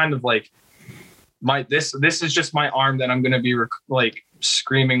 It's kind of like this is just my arm that I'm going to be like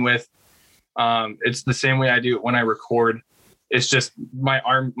screaming with. It's the same way I do it when I record. It's just my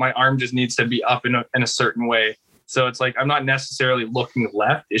arm just needs to be up in a certain way. So it's like, I'm not necessarily looking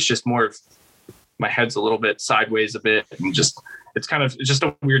left. It's just more of my head's a little bit sideways a bit, and it's just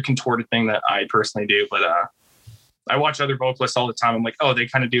a weird contorted thing that I personally do. But, I watch other vocalists all the time. I'm like, oh, they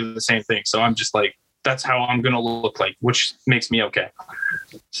kind of do the same thing. So I'm just like, that's how I'm going to look like, which makes me okay.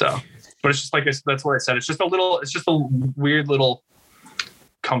 So, but it's just like, that's what I said. It's just a weird little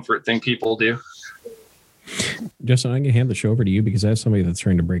comfort thing people do. Justin, I'm going to hand the show over to you because I have somebody that's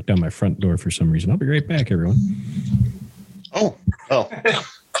trying to break down my front door for some reason. I'll be right back, everyone. Oh, well,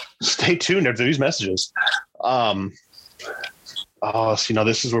 stay tuned to these messages. So,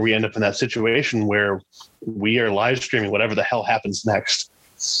 this is where we end up in that situation where we are live streaming whatever the hell happens next.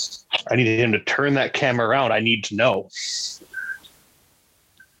 I need him to turn that camera around. I need to know.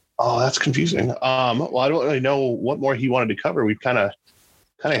 Oh, that's confusing. Well, I don't really know what more he wanted to cover. We've kind of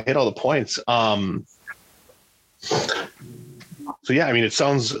hit all the points. So yeah, I mean, it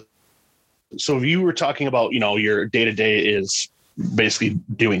sounds, so if you were talking about, your day-to-day is basically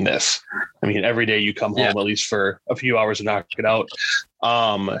doing this. I mean, every day you come home at least for a few hours and knock it out.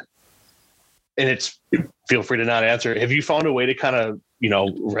 And it's, feel free to not answer. Have you found a way to kind of,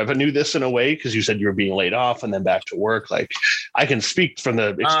 revenue this in a way? Because you said you were being laid off and then back to work. Like, I can speak from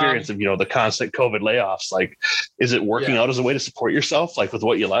the experience of, the constant COVID layoffs. Like, is it working out as a way to support yourself, like with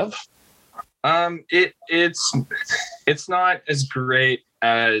what you love? It's not as great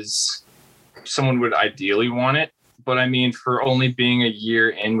as someone would ideally want it. But I mean, for only being a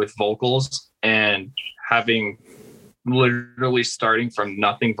year in with vocals and having literally starting from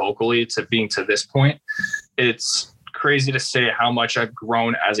nothing vocally to being to this point, it's crazy to say how much I've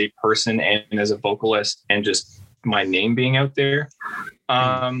grown as a person and as a vocalist, and just my name being out there.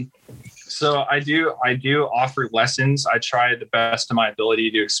 So I do offer lessons. I try the best of my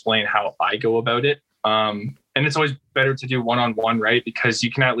ability to explain how I go about it. And it's always better to do one-on-one, right? Because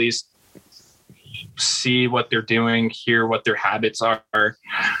you can at least see what they're doing, hear what their habits are.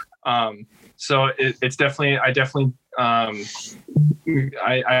 So it's definitely, I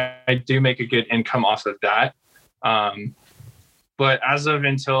do make a good income off of that. But as of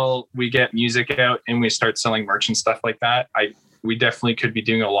until we get music out and we start selling merch and stuff like that, we definitely could be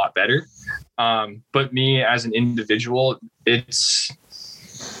doing a lot better. But me as an individual, it's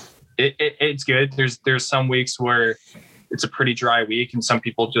good. There's some weeks where it's a pretty dry week, and some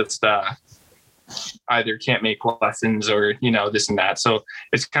people just either can't make lessons or, this and that. So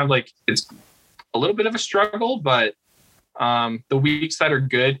it's kind of like, it's a little bit of a struggle, but the weeks that are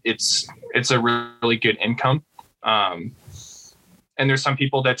good, it's a really good income. And there's some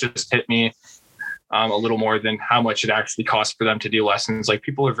people that just hit me a little more than how much it actually costs for them to do lessons. Like,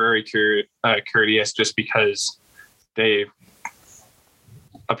 people are very courteous just because they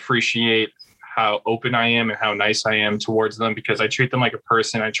appreciate how open I am and how nice I am towards them, because I treat them like a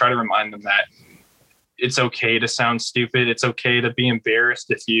person. I try to remind them that it's okay to sound stupid. It's okay to be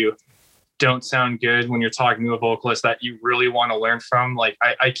embarrassed if you don't sound good when you're talking to a vocalist that you really want to learn from. Like,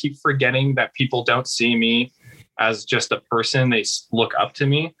 I keep forgetting that people don't see me as just a person. They look up to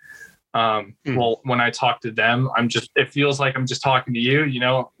me. Well, when I talk to them, it feels like I'm just talking to you,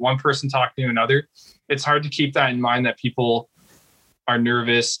 one person talking to another. It's hard to keep that in mind, that people are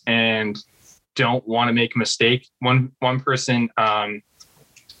nervous and don't want to make a mistake. One person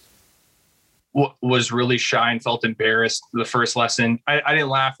was really shy and felt embarrassed the first lesson. I didn't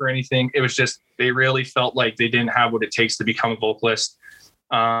laugh or anything. It was just, they really felt like they didn't have what it takes to become a vocalist.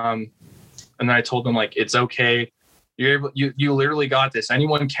 And then I told them, like, it's okay. You literally got this.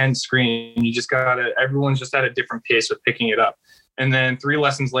 Anyone can scream. You just everyone's just at a different pace with picking it up. And then 3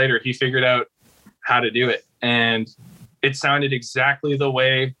 lessons later, he figured out how to do it. And it sounded exactly the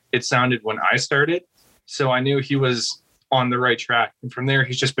way it sounded when I started. So I knew he was on the right track. And from there,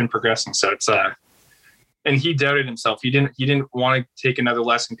 he's just been progressing. So it's, and he doubted himself. He didn't want to take another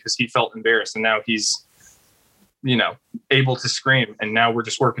lesson because he felt embarrassed. And now he's, able to scream. And now we're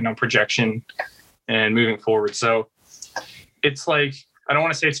just working on projection and moving forward. So it's like, I don't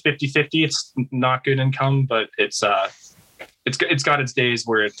want to say it's 50-50. It's not good income, but it's got its days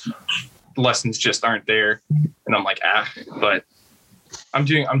where lessons just aren't there. And I'm like, but I'm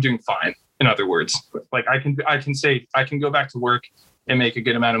doing fine. In other words, like, I can say I can go back to work and make a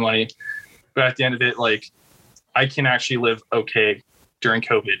good amount of money, but at the end of it, like, I can actually live okay during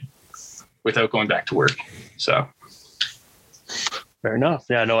COVID without going back to work. So fair enough.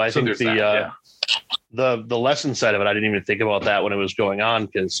 Yeah, no, I think the lesson side of it, I didn't even think about that when it was going on,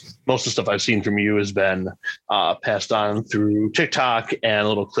 because most of the stuff I've seen from you has been passed on through TikTok and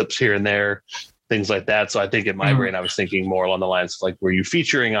little clips here and there, things like that. So I think in my brain, I was thinking more along the lines of, like, were you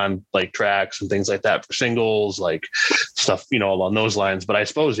featuring on like tracks and things like that for singles, like stuff, along those lines. But I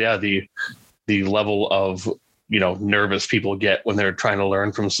suppose, yeah, the level of, nervous people get when they're trying to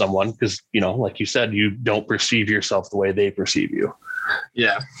learn from someone, because, like you said, you don't perceive yourself the way they perceive you.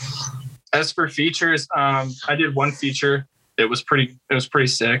 Yeah. As for features, I did one feature. It was pretty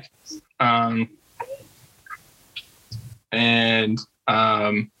sick.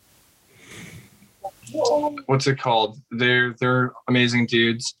 What's it called? They're amazing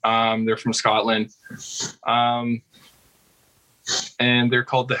dudes. They're from Scotland. And they're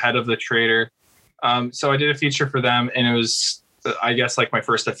called The Head of the Trader. So I did a feature for them, and it was, I guess, like my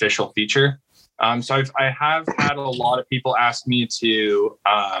first official feature. So I have had a lot of people ask me to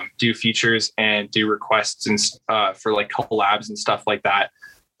do features and do requests and for like collabs and stuff like that.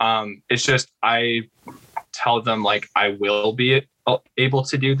 It's just, I tell them, like, I will be able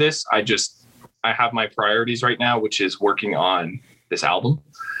to do this. I have my priorities right now, which is working on this album.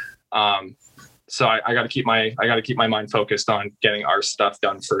 So I got to keep my mind focused on getting our stuff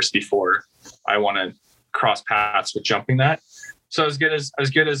done first before I want to cross paths with jumping that. So as good as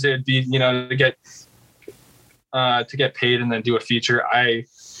it'd be, to get paid and then do a feature, I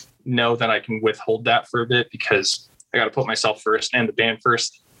know that I can withhold that for a bit, because I got to put myself first and the band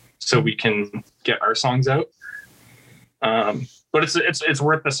first so we can get our songs out. But it's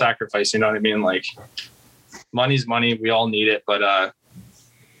worth the sacrifice. You know what I mean? Like, money's money. We all need it. But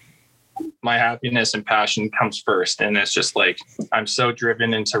my happiness and passion comes first. And it's just like, I'm so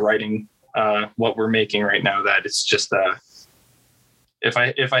driven into writing what we're making right now that it's just, if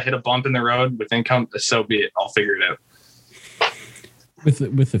I hit a bump in the road with income, so be it. I'll figure it out.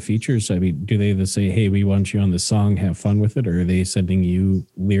 With the features, I mean, do they say, hey, we want you on the song, have fun with it? Or are they sending you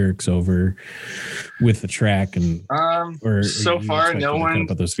lyrics over with the track? And or so far, no one kind of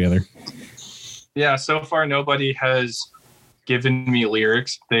put those together. Yeah, so far nobody has given me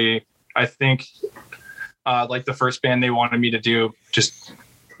lyrics. I think like the first band, they wanted me to do just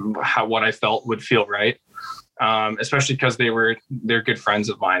what I felt would feel right. Especially because they're good friends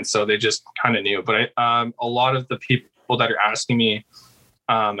of mine, so they just kind of knew. But a lot of the people that are asking me,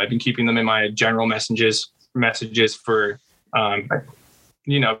 I've been keeping them in my general messages for,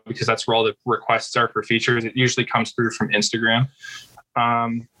 because that's where all the requests are for features. It usually comes through from Instagram.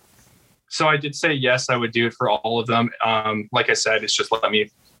 So I did say yes, I would do it for all of them. Like I said, it's just let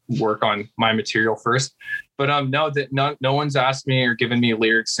me work on my material first. But no one's asked me or given me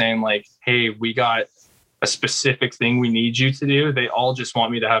lyrics saying like, hey, we got a specific thing we need you to do. They all just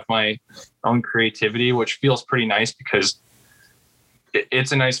want me to have my own creativity, which feels pretty nice, because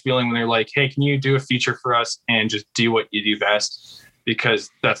it's a nice feeling when they're like, hey, can you do a feature for us and just do what you do best? Because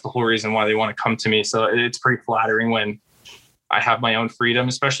that's the whole reason why they want to come to me. So it's pretty flattering when I have my own freedom,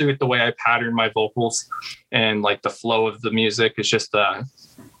 especially with the way I pattern my vocals and like the flow of the music. It's just, I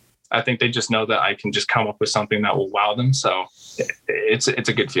think they just know that I can just come up with something that will wow them. So it's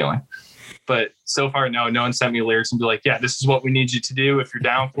a good feeling. But so far, no one sent me lyrics and be like, yeah, this is what we need you to do if you're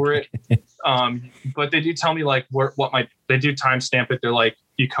down for it. But they do tell me like they do timestamp it. They're like,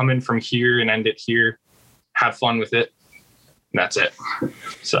 you come in from here and end it here, have fun with it. And that's it.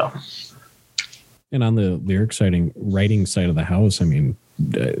 So. And on the lyric writing side of the house, I mean,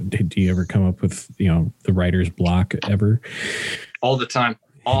 do you ever come up with, the writer's block ever? All the time.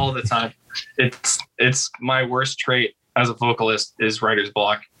 It's my worst trait as a vocalist is writer's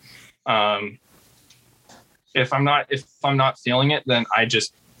block. If I'm not feeling it, then I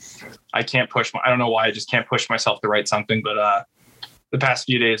can't push I don't know why I just can't push myself to write something. But the past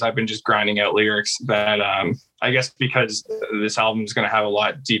few days I've been just grinding out lyrics that I guess because this album is going to have a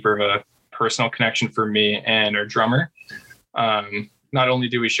lot deeper of a personal connection for me and our drummer. Not only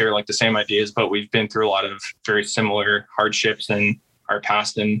do we share like the same ideas, but we've been through a lot of very similar hardships in our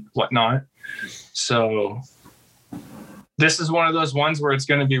past and whatnot. So this is one of those ones where it's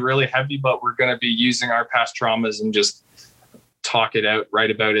going to be really heavy, but we're going to be using our past traumas and just talk it out,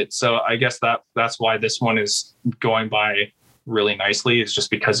 write about it. So I guess that's why this one is going by really nicely, is just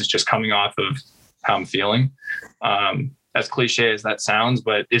because it's just coming off of how I'm feeling. As cliche as that sounds,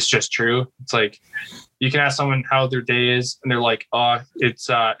 but it's just true. It's like you can ask someone how their day is and they're like, oh, it's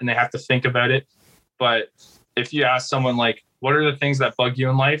and they have to think about it. But if you ask someone like, what are the things that bug you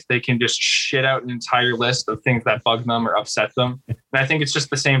in life? They can just shit out an entire list of things that bug them or upset them. And I think it's just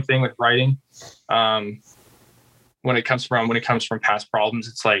the same thing with writing. When it comes from past problems,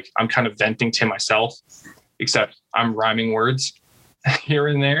 it's like I'm kind of venting to myself, except I'm rhyming words here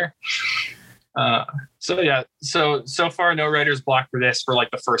and there. So far, no writer's block for this for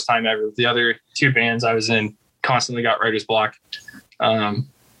like the first time ever. The other two bands I was in constantly got writer's block.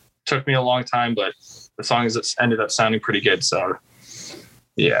 Took me a long time, but the songs ended up sounding pretty good. So,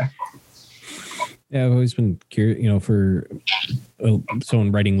 yeah. Yeah, I've always been curious, for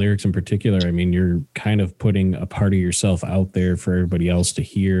someone writing lyrics in particular. I mean, you're kind of putting a part of yourself out there for everybody else to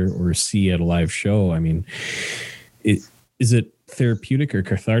hear or see at a live show. I mean, is it therapeutic or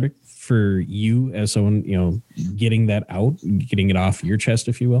cathartic for you as someone, getting that out, getting it off your chest,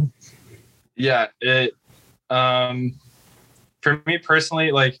 if you will? Yeah, for me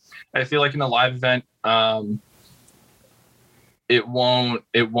personally, like I feel like in a live event, it won't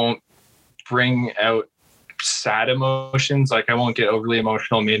bring out sad emotions. Like I won't get overly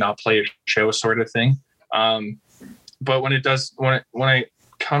emotional, may not play a show sort of thing. But when it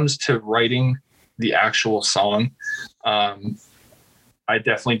comes to writing the actual song, I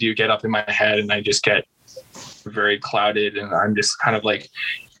definitely do get up in my head and I just get very clouded and I'm just kind of like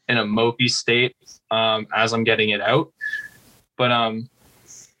in a mopey state as I'm getting it out. But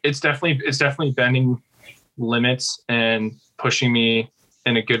it's definitely bending limits and pushing me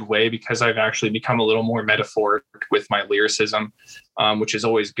in a good way, because I've actually become a little more metaphoric with my lyricism, which is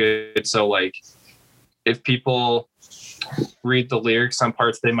always good. So like if people read the lyrics, some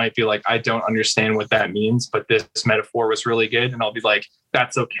parts they might be like, I don't understand what that means, but this metaphor was really good. And I'll be like,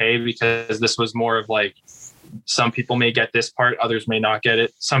 that's okay, because this was more of like, some people may get this part, others may not get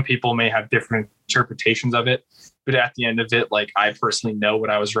it. Some people may have different interpretations of it. But at the end of it, like I personally know what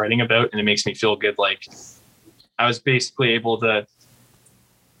I was writing about and it makes me feel good. Like I was basically able to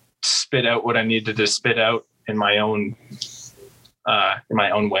spit out what I needed to spit out in my own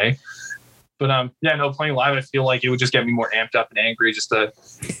way. But playing live, I feel like it would just get me more amped up and angry just to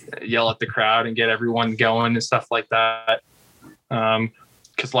yell at the crowd and get everyone going and stuff like that.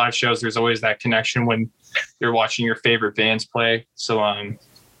 Because live shows, there's always that connection when you're watching your favorite bands play. So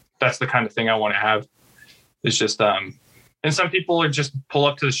that's the kind of thing I want to have. It's just, and some people are just pull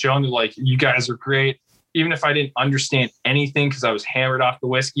up to the show and they're like, you guys are great. Even if I didn't understand anything because I was hammered off the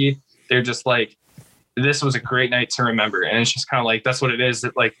whiskey, they're just like, this was a great night to remember. And it's just kind of like, that's what it is.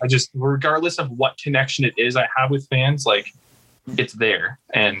 That like, I just, regardless of what connection it is I have with fans, like it's there.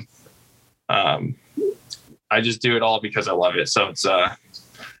 And I just do it all because I love it. So it's,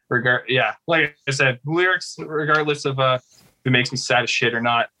 like I said, lyrics, regardless of if it makes me sad as shit or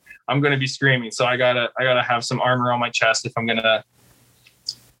not, I'm going to be screaming. So I gotta have some armor on my chest if I'm going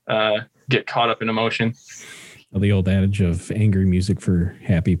to get caught up in emotion. The old adage of angry music for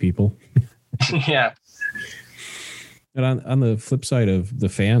happy people. Yeah. And on the flip side of the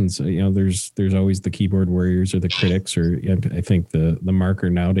fans, there's always the keyboard warriors or the critics, or I think the marker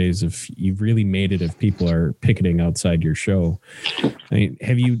nowadays, if you've really made it, if people are picketing outside your show. I mean,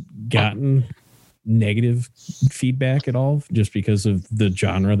 have you gotten negative feedback at all just because of the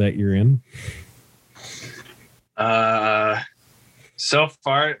genre that you're in? So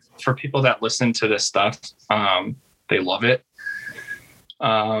far, for people that listen to this stuff, they love it.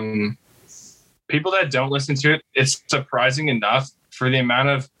 People that don't listen to it, it's surprising enough for the amount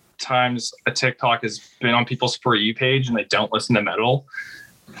of times a TikTok has been on people's For You page and they don't listen to metal.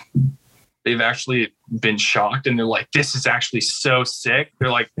 They've actually been shocked and they're like, this is actually so sick. They're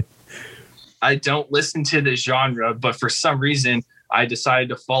like, I don't listen to this genre, but for some reason I decided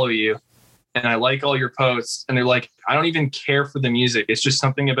to follow you and I like all your posts. And they're like, I don't even care for the music. It's just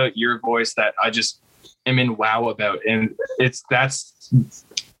something about your voice that I just am in wow about. And that's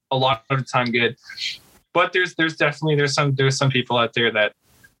a lot of the time good. But there's some people out there that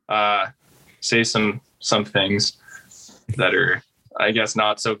say some things that are, I guess,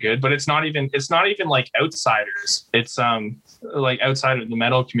 not so good. But it's not even like outsiders. It's like outside of the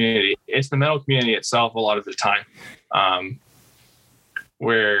metal community. It's the metal community itself a lot of the time,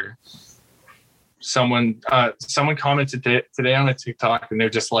 where someone commented today on a TikTok and they're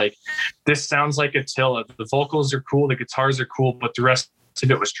just like, this sounds like Attila. The vocals are cool, the guitars are cool, but the rest of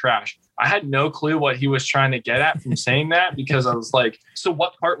it was trash. I had no clue what he was trying to get at from saying that, because I was like, so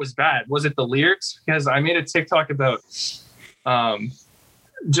what part was bad? Was it the lyrics? Because I made a TikTok about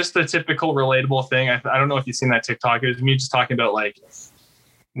just the typical relatable thing. I don't know if you've seen that TikTok. It was me just talking about like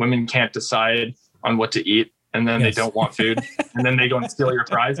women can't decide on what to eat, and then they don't want food, and then they go and steal your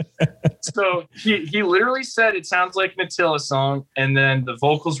fries. So he literally said it sounds like an Attila song, and then the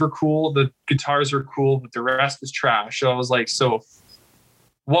vocals were cool, the guitars were cool, but the rest was trash. So I was like, so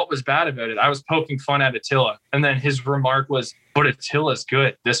what was bad about it? I was poking fun at Attila, and then his remark was, but Attila's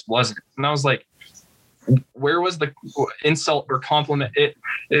good, this wasn't. And I was like, where was the insult or compliment?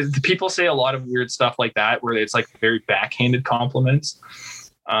 People say a lot of weird stuff like that, where it's like very backhanded compliments.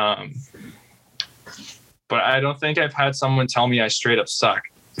 But I don't think I've had someone tell me I straight up suck.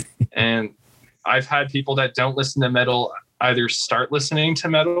 And I've had people that don't listen to metal either start listening to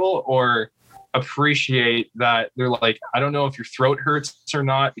metal or appreciate that. They're like, I don't know if your throat hurts or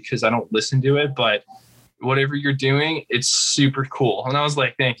not because I don't listen to it, but whatever you're doing, it's super cool. And I was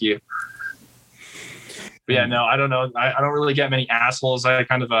like, thank you. But yeah, no, I don't know. I don't really get many assholes. I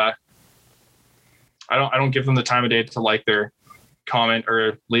kind of, I don't give them the time of day to like their comment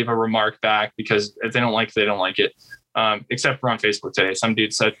or leave a remark back, because if they don't like it, they don't like it. Except for on Facebook today, some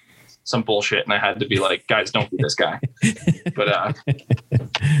dude said some bullshit and I had to be like, guys, don't be this guy. But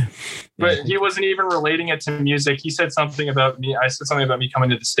he wasn't even relating it to music. He said something about me. I said something about me coming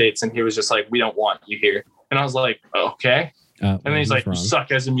to the States, and he was just like, we don't want you here. And I was like, okay. And then he's like, you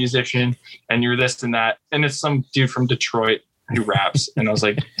suck as a musician and you're this and that. And it's some dude from Detroit who raps. And I was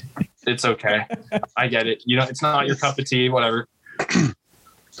like, it's okay. I get it. You know, it's not your cup of tea, whatever.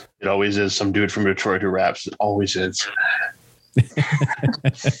 It always is some dude from Detroit who raps. It always is. I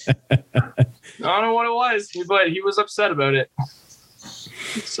don't know what it was, but he was upset about it.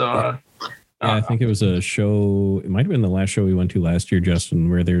 So, yeah, I think it was a show. It might have been the last show we went to last year, Justin,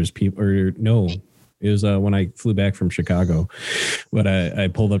 where there's people, or no, it was when I flew back from Chicago. But I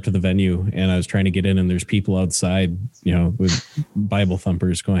pulled up to the venue and I was trying to get in, and there's people outside, you know, with Bible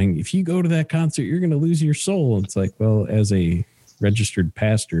thumpers going, if you go to that concert, you're going to lose your soul. It's like, well, as a registered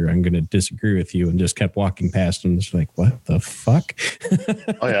pastor, I'm going to disagree with you, and just kept walking past and just like, what the fuck?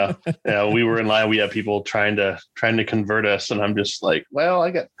 Oh yeah. Yeah. We were in line. We had people trying to convert us. And I'm just like, well,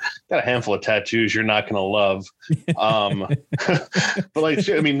 I got a handful of tattoos you're not going to love. But like,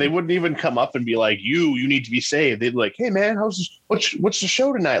 I mean, they wouldn't even come up and be like, you need to be saved. They'd be like, hey man, what's the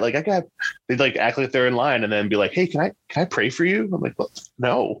show tonight? Like they'd like act like they're in line and then be like, hey, can I pray for you? I'm like, well,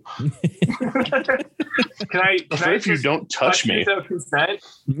 no. Can I if you don't touch me? Consent?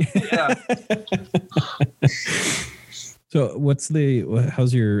 Yeah. So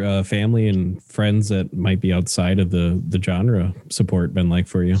how's your family and friends that might be outside of the genre support been like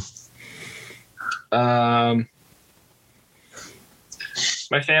for you? My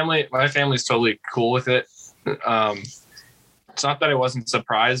family's totally cool with it. It's not that I wasn't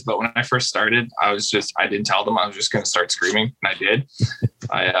surprised, but when I first started, I didn't tell them I was just going to start screaming, and I did.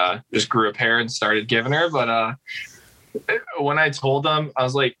 I just grew a pair and started giving her. But when I told them, I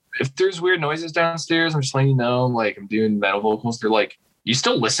was like, if there's weird noises downstairs, I'm just letting you know, like, I'm doing metal vocals. They're like, you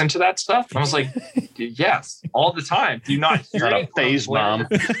still listen to that stuff? And I was like, yes, all the time. Do you not hear Not it? a phase, Mom.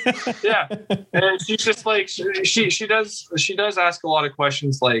 Yeah. And she's just like, she does ask a lot of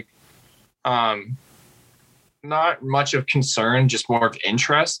questions, like, not much of concern, just more of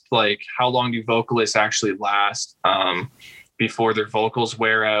interest. Like, how long do vocalists actually last before their vocals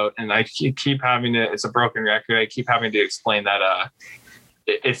wear out? And I keep having to, it's a broken record. I keep having to explain that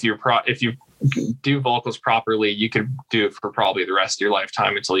if you do vocals properly, you could do it for probably the rest of your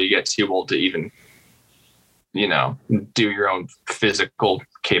lifetime until you get too old to even, do your own physical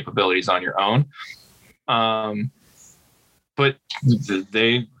capabilities on your own. But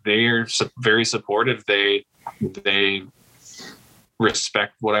they are very supportive. They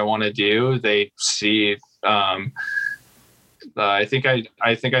respect what I want to do. They see, I think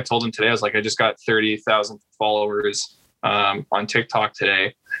I told them today, I was like, I just got 30,000 followers on TikTok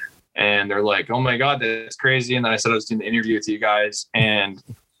today. And they're like, oh my God, that's crazy. And then I said I was doing the interview with you guys. And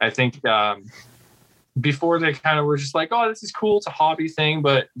I think before they kind of were just like, oh, this is cool. It's a hobby thing.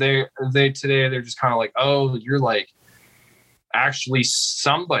 But they're just kind of like, oh, you're like actually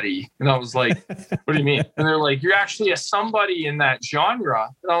somebody. And I was like, what do you mean? And they're like, you're actually a somebody in that genre.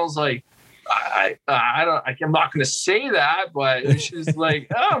 And I was like, I'm not going to say that, but she's like,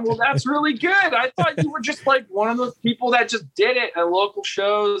 oh, well, that's really good. I thought you were just like one of those people that just did it at local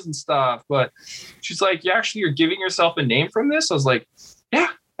shows and stuff. But she's like, you're giving yourself a name from this? I was like, yeah,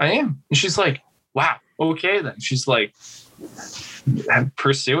 I am. And she's like, wow, okay then. She's like,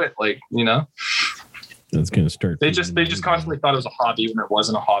 pursue it, That's going to start. They just constantly thought it was a hobby when it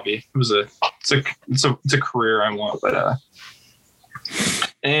wasn't a hobby. It's a career I want, but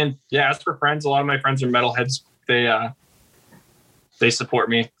and yeah, as for friends, a lot of my friends are metalheads. They support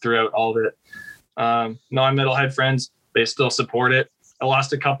me throughout all of it. Non-metalhead friends, they still support it. I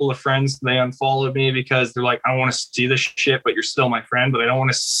lost a couple of friends. They unfollowed me because they're like, I want to see this shit, but you're still my friend. But I don't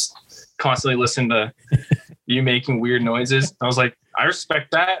want to constantly listen to you making weird noises. I was like, I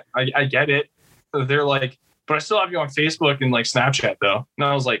respect that. I get it. They're like, but I still have you on Facebook and like Snapchat though. And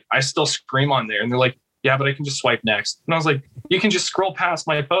I was like, I still scream on there. And they're like, yeah, but I can just swipe next. And I was like, you can just scroll past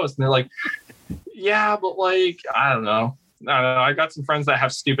my post. And they're like, yeah, but like, I don't know. I got some friends that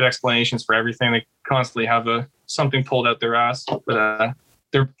have stupid explanations for everything. They constantly have something pulled out their ass, but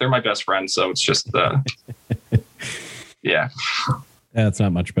they're my best friends. So it's just, yeah. It's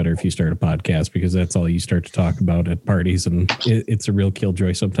not much better if you start a podcast because that's all you start to talk about at parties, and it's a real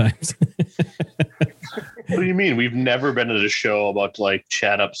killjoy sometimes. What do you mean? We've never been at a show about to like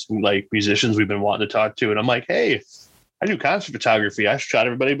chat up some like musicians we've been wanting to talk to, and I'm like, hey, I do concert photography. I shot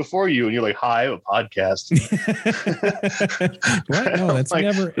everybody before you, and you're like, hi, I have a podcast. What? No, that's like,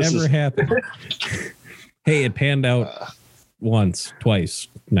 never ever happened. Hey, it panned out once, twice,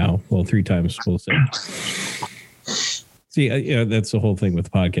 now, well, 3 times, we'll say. See, that's the whole thing with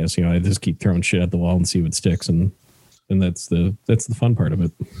podcasts. I just keep throwing shit at the wall and see what sticks, and that's the fun part of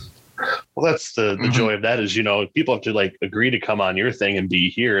it. Well, that's the joy of that is, people have to like agree to come on your thing and be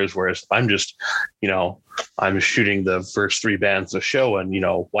here. Whereas I'm just, I'm shooting the first 3 bands of the show and,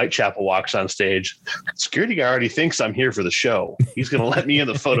 Whitechapel walks on stage. Security guy already thinks I'm here for the show. He's going to let me in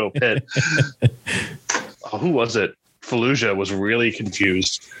the photo pit. Oh, who was it? Fallujah was really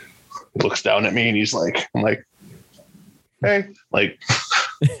confused. He looks down at me and he's like, I'm like, hey, like,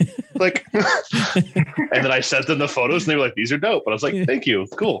 click. And then I sent them the photos and they were like, these are dope. And I was like, thank you.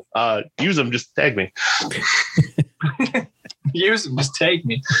 Cool. Use them. Just tag me. Use them. Just tag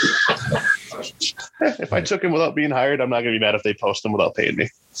me. If I took them without being hired, I'm not going to be mad if they post them without paying me.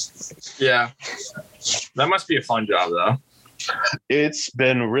 Yeah. That must be a fun job though. It's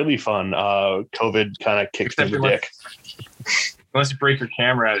been really fun. COVID kind of kicked in the dick. Unless you break your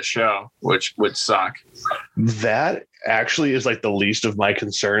camera at a show, which would suck. That actually is like the least of my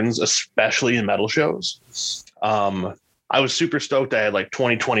concerns, especially in metal shows. I was super stoked. I had like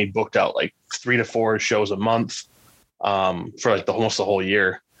 2020 booked out like 3 to 4 shows a month for like almost the whole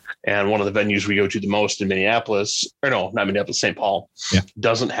year. And one of the venues we go to the most in Minneapolis, or no, not Minneapolis, St. Paul,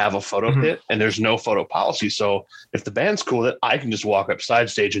 doesn't have a photo pit and there's no photo policy. So if the band's cool, that I can just walk up side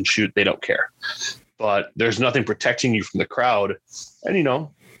stage and shoot. They don't care. But there's nothing protecting you from the crowd. And,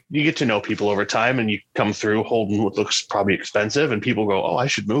 you get to know people over time and you come through holding what looks probably expensive and people go, oh, I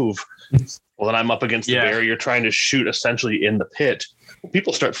should move. Well, then I'm up against the barrier trying to shoot essentially in the pit.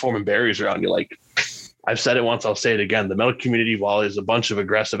 People start forming barriers around you. Like I've said it once, I'll say it again. The metal community, while is a bunch of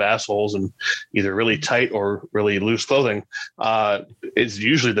aggressive assholes and either really tight or really loose clothing, is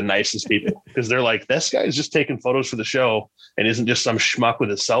usually the nicest people because they're like, this guy is just taking photos for the show and isn't just some schmuck with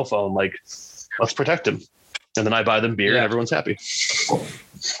his cell phone. Like, let's protect him. And then I buy them beer and everyone's happy.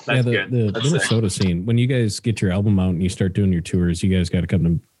 That's the Minnesota scene. When you guys get your album out and you start doing your tours, you guys got to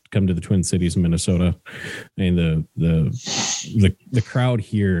come to the Twin Cities in Minnesota. I mean, the crowd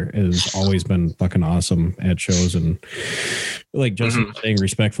here has always been fucking awesome at shows, and like Justin was saying,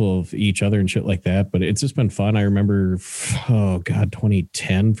 respectful of each other and shit like that. But it's just been fun. I remember,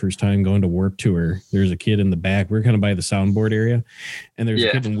 2010, first time going to Warped Tour. There's a kid in the back. We're kind of by the soundboard area, and there's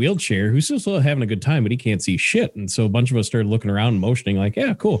a kid in a wheelchair who's still having a good time, but he can't see shit. And so a bunch of us started looking around, and motioning, like,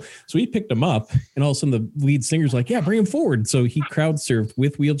 yeah, cool. So we picked him up, and all of a sudden the lead singer's like, yeah, bring him forward. So he crowd surfed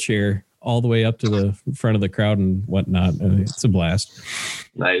with wheelchair all the way up to the front of the crowd and whatnot. It's a blast.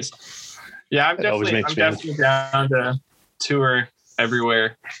 Nice. Yeah, I'm definitely down to tour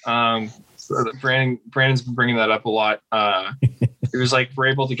everywhere. Brandon's been bringing that up a lot. It was like, we're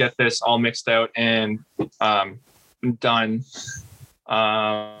able to get this all mixed out and done.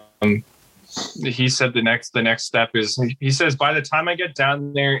 He said the next step is, he says, by the time I get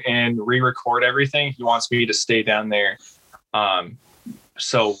down there and re-record everything, he wants me to stay down there.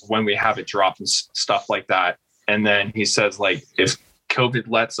 So when we have it drop and stuff like that. And then he says, like, if COVID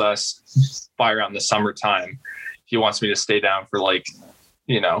lets us by around the summertime, he wants me to stay down for, like,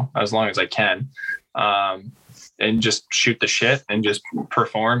 as long as I can, and just shoot the shit and just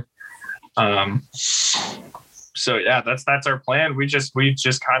perform. So yeah, that's our plan. We just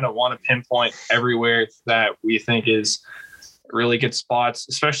kind of want to pinpoint everywhere that we think is really good spots,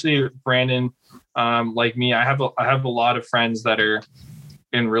 especially Brandon. Like me, I have a lot of friends that are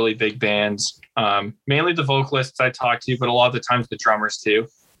in really big bands, mainly the vocalists I talk to, but a lot of the times the drummers too,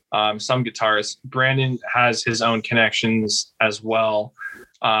 some guitarists. Brandon has his own connections as well.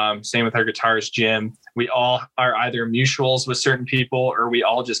 Same with our guitarist, Jim. We all are either mutuals with certain people, or we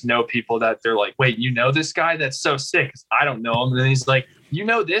all just know people that they're like, wait, you know this guy? That's so sick. I don't know him. And then he's like, you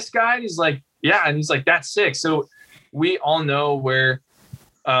know this guy? And he's like, yeah. And he's like, that's sick. So we all know where,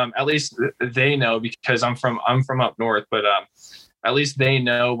 at least they know, because I'm from up north, but at least they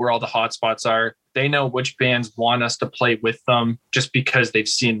know where all the hot spots are. They know which bands want us to play with them just because they've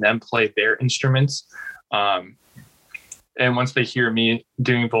seen them play their instruments. And once they hear me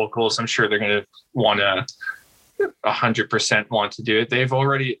doing vocals, I'm sure they're going to want to 100% want to do it.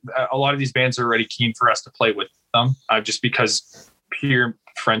 A lot of these bands are already keen for us to play with them, just because pure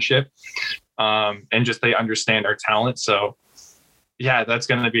friendship, and just they understand our talent. So yeah, that's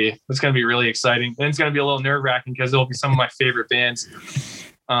going to be really exciting. And it's going to be a little nerve wracking because it'll be some of my favorite bands.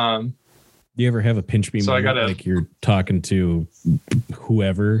 Do you ever have a pinch me moment, like you're talking to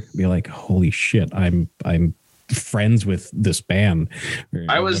whoever, be like, holy shit, I'm friends with this band?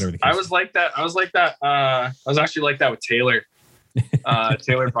 I was like that. I was actually like that with Taylor,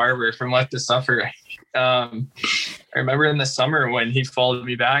 Taylor Barber from Left to Suffer. I remember in the summer when he followed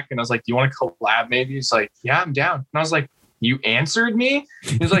me back and I was like, do you want to collab maybe? He's like, yeah, I'm down. And I was like, you answered me?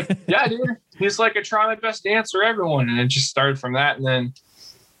 He's like, yeah, dude. He's like, I try my best to answer everyone. And it just started from that. And then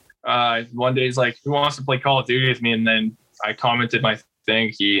one day he's like, who wants to play Call of Duty with me? And then I commented my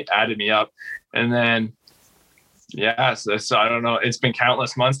thing. He added me up. And then, yeah, so I don't know. It's been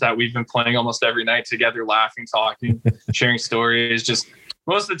countless months that we've been playing almost every night together, laughing, talking, sharing stories. Just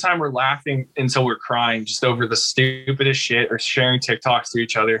most of the time we're laughing until we're crying just over the stupidest shit, or sharing TikToks to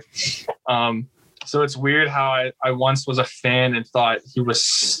each other. So it's weird how I once was a fan and thought he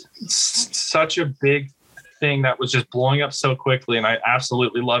was such a big thing that was just blowing up so quickly. And I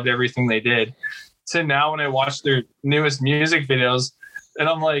absolutely loved everything they did. So now when I watch their newest music videos and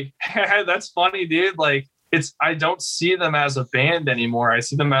I'm like, hey, that's funny, dude. Like, I don't see them as a band anymore. I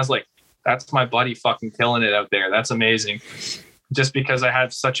see them as like, that's my buddy fucking killing it out there. That's amazing. Just because I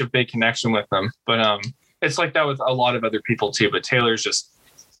have such a big connection with them. But it's like that with a lot of other people too. But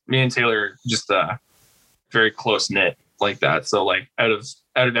me and Taylor are just very close knit like that. So like out of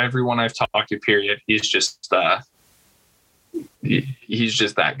everyone I've talked to, period, he's just he's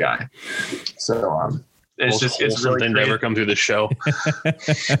just that guy. So it's really thing to ever come through the show. I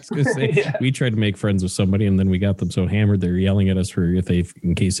was gonna say, we tried to make friends with somebody and then we got them so hammered they're yelling at us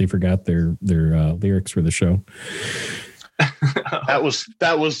in case they forgot their lyrics for the show.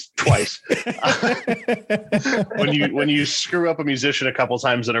 That was twice. when you screw up a musician a couple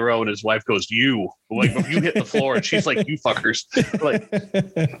times in a row and his wife goes, you hit the floor, and she's like, you fuckers.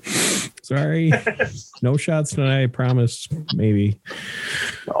 Like, sorry, no shots tonight, I promise. Maybe.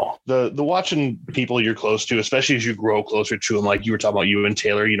 No, the watching people you're close to, especially as you grow closer to them, like you were talking about you and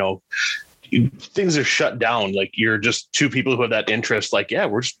Taylor, things are shut down. Like, you're just two people who have that interest. Like, yeah,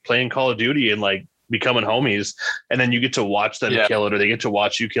 we're just playing Call of Duty and like becoming homies, and then you get to watch them kill it, or they get to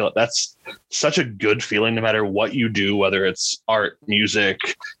watch you kill it. That's such a good feeling, no matter what you do, whether it's art, music,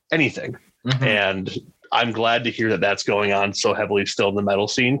 anything. Mm-hmm. And I'm glad to hear that that's going on so heavily still in the metal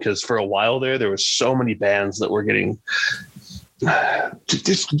scene, because for a while there was so many bands that were getting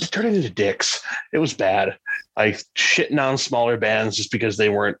just turning into dicks. It was bad. Like shitting on smaller bands just because they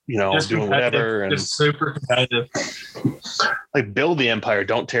weren't, Just doing whatever. And just super competitive. like build the empire,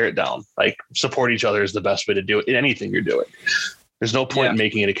 don't tear it down. Like support each other is the best way to do it in anything you're doing. There's no point in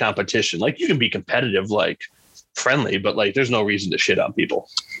making it a competition. Like you can be competitive, like friendly, but like there's no reason to shit on people.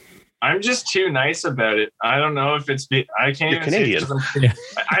 I'm just too nice about it. I don't know if it's I can't You're even Canadian. say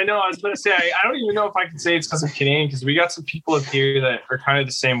it's I know I was going to say I don't even know if I can say it's because I'm Canadian, because we got some people up here that are kind of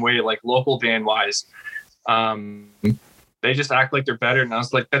the same way, like local band wise. They just act like they're better, and I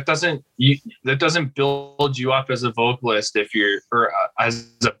was like, that doesn't build you up as a vocalist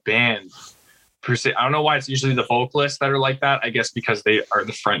as a band per se. I don't know why it's usually the vocalists that are like that. I guess because they are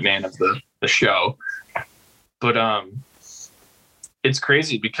the front man of the show. But it's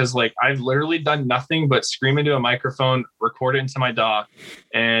crazy because like I've literally done nothing but scream into a microphone, record it into my DAW,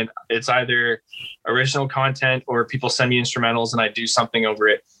 and it's either original content or people send me instrumentals and I do something over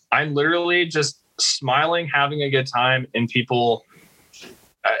it. I'm literally just smiling, having a good time, and people,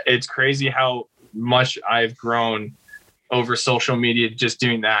 it's crazy how much I've grown over social media just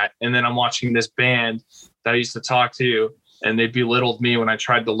doing that. And then I'm watching this band that I used to talk to, and they belittled me when I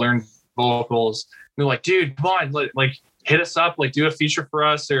tried to learn vocals. They're like, dude, come on, like hit us up, like do a feature for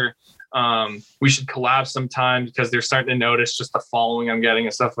us, or we should collab sometime, because they're starting to notice just the following I'm getting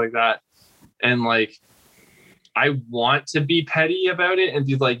and stuff like that. And like, I want to be petty about it and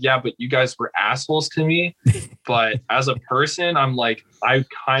be like, yeah, but you guys were assholes to me. But as a person, I'm like, I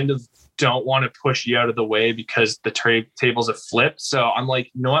kind of don't want to push you out of the way because the tables have flipped. So I'm like,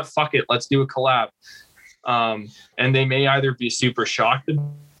 you know what? Fuck it. Let's do a collab. And they may either be super shocked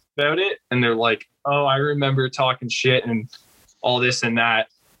about it and they're like, oh, I remember talking shit and all this and that.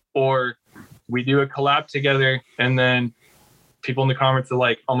 Or we do a collab together and then people in the comments are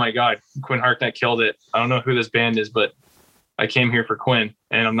like, oh my God, Quinn Hartnett killed it. I don't know who this band is, but I came here for Quinn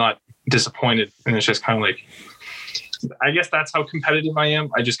and I'm not disappointed. And it's just kind of like, I guess that's how competitive I am.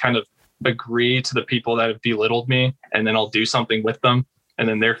 I just kind of agree to the people that have belittled me, and then I'll do something with them. And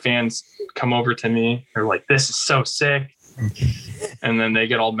then their fans come over to me. They're like, this is so sick. And then they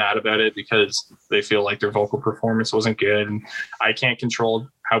get all mad about it because they feel like their vocal performance wasn't good. And I can't control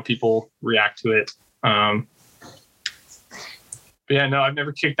how people react to it. But yeah, no, I've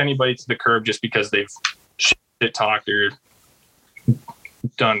never kicked anybody to the curb just because they've shit talked or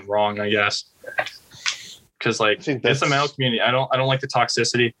done wrong, I guess. Because like it's a metal community. I don't like the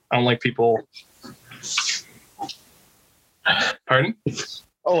toxicity. I don't like people. Pardon?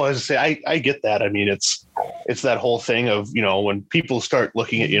 Oh, I was gonna say, I get that. I mean, it's that whole thing of, when people start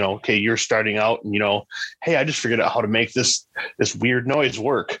looking at, okay, you're starting out and, hey, I just figured out how to make this weird noise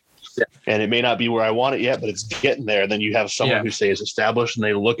work. Yeah. And it may not be where I want it yet, but it's getting there. And then you have someone who say is established and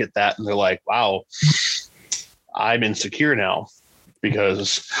they look at that and they're like, wow, I'm insecure now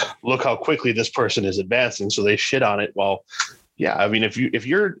because look how quickly this person is advancing. So they shit on it. Well, yeah, I mean, if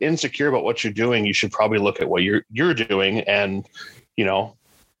you're insecure about what you're doing, you should probably look at what you're doing. And,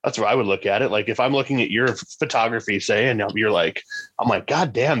 that's where I would look at it. Like if I'm looking at your photography, say, and you're like, I'm like,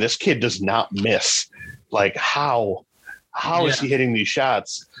 God damn, this kid does not miss. Like how is he hitting these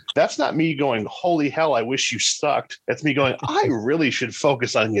shots? That's not me going, holy hell, I wish you sucked. That's me going, I really should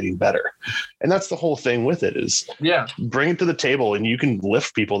focus on getting better. And that's the whole thing with it is bring it to the table, and you can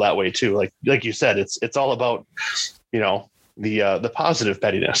lift people that way too. Like you said, it's all about, the positive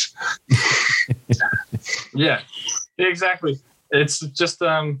pettiness. Yeah, exactly. It's just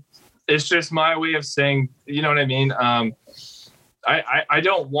my way of saying, you know what I mean? I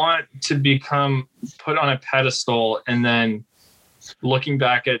don't want to become put on a pedestal and then looking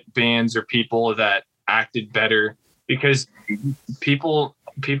back at bands or people that acted better, because people,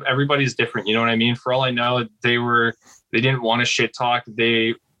 everybody's different. You know what I mean? For all I know, they didn't want to shit talk.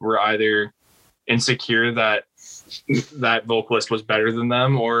 They were either insecure that vocalist was better than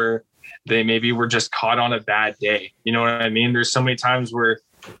them, or they maybe were just caught on a bad day. You know what I mean? There's so many times where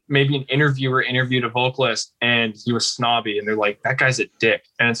maybe an interviewer interviewed a vocalist and he was snobby and they're like, that guy's a dick.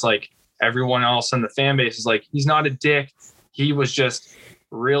 And it's like everyone else in the fan base is like, he's not a dick. He was just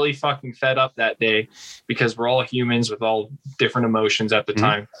really fucking fed up that day, because we're all humans with all different emotions at the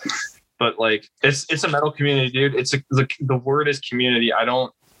time. But like, it's a metal community, dude. The word is community. I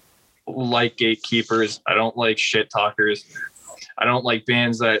don't like gatekeepers. I don't like shit talkers. I don't like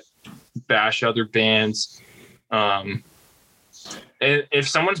bands that bash other bands. If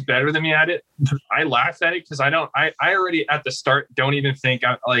someone's better than me at it, I laugh at it, because I already at the start don't even think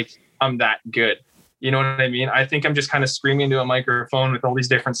I'm that good. You know what I mean? I think I'm just kind of screaming into a microphone with all these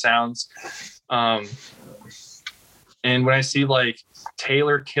different sounds. And when I see like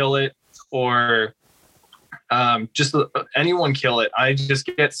Taylor kill it or just anyone kill it, I just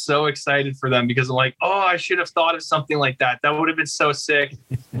get so excited for them because I'm like, oh, I should have thought of something like that. That would have been so sick.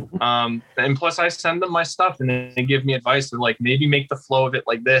 And plus I send them my stuff and they give me advice of like, maybe make the flow of it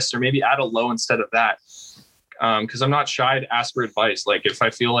like this, or maybe add a low instead of that. Cause I'm not shy to ask for advice. Like if I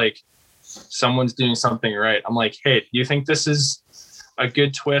feel like someone's doing something right, I'm like, hey, do you think this is a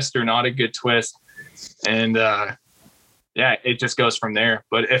good twist or not a good twist? And, yeah, it just goes from there.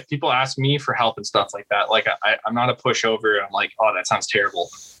 But if people ask me for help and stuff like that, like I'm not a pushover. I'm like, oh, that sounds terrible.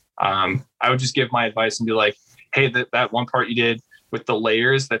 I would just give my advice and be like, hey, that one part you did with the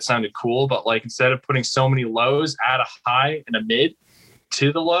layers, that sounded cool. But like, instead of putting so many lows, add a high and a mid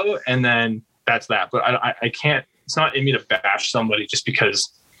to the low. And then that's that. But I can't, it's not in me to bash somebody just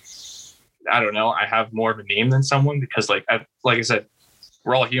because, I don't know, I have more of a name than someone, because like I said,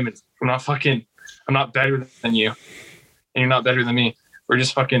 we're all humans. I'm not better than you. And you're not better than me. We're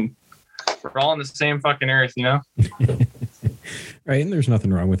all on the same fucking earth, you know? Right. And there's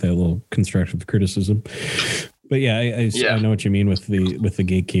nothing wrong with that little constructive criticism. But yeah, I know what you mean with the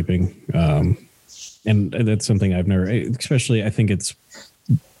gatekeeping. And that's something I've never, especially I think it's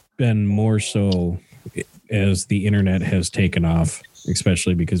been more so as the internet has taken off,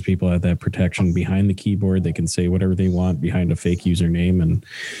 especially because people have that protection behind the keyboard. They can say whatever they want behind a fake username, and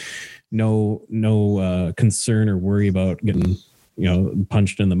no concern or worry about getting,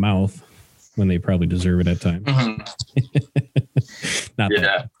 punched in the mouth when they probably deserve it at times. Not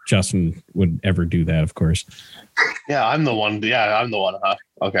that Justin would ever do that, of course. Yeah, I'm the one. Huh?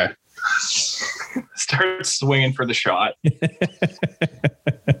 Okay. Start swinging for the shot.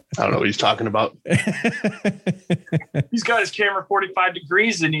 I don't know what he's talking about. He's got his camera 45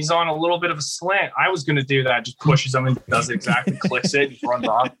 degrees and he's on a little bit of a slant. I was going to do that. Just pushes him and does it exactly, clicks it, and runs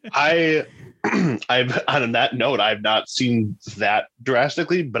off. I've on that note, I've not seen that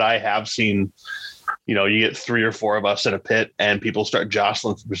drastically, but I have seen, you get 3 or 4 of us in a pit and people start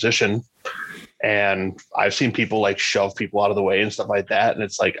jostling for position. And I've seen people like shove people out of the way and stuff like that. And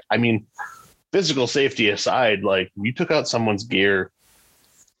it's like, I mean, physical safety aside, like you took out someone's gear,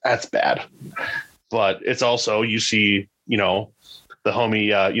 that's bad. But it's also, you see, the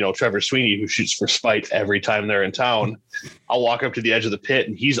homie, Trevor Sweeney, who shoots for spite every time they're in town. I'll walk up to the edge of the pit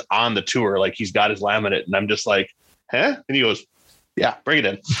and he's on the tour. Like he's got his laminate and I'm just like, huh? And he goes, yeah, bring it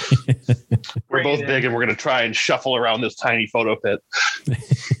in. We're both big and we're going to try and shuffle around this tiny photo pit.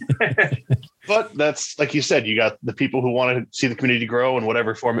 But that's, like you said, you got the people who want to see the community grow in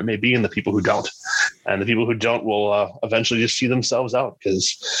whatever form it may be, and the people who don't. And the people who don't will eventually just see themselves out,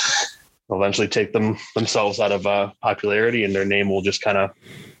 because they'll eventually take themselves out of popularity and their name will just kind of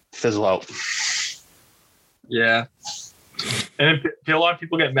fizzle out. Yeah. And a lot of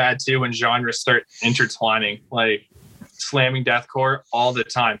people get mad too when genres start intertwining, like slamming deathcore all the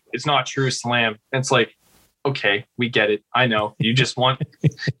time. It's not true slam. It's like, okay, we get it. I know you just want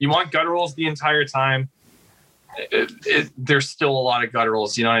gutturals the entire time. There's still a lot of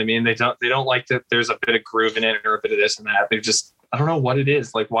gutturals. You know what I mean? They don't like that. There's a bit of groove in it or a bit of this and that. They're just, I don't know what it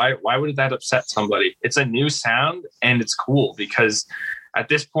is. Like, why would that upset somebody? It's a new sound and it's cool because at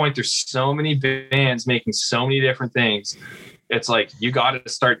this point there's so many bands making so many different things. It's like, you got to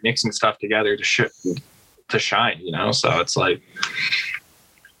start mixing stuff together to shine, So it's like,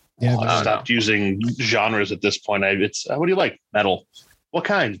 yeah, I've stopped using genres at this point. It's what do you like? Metal. What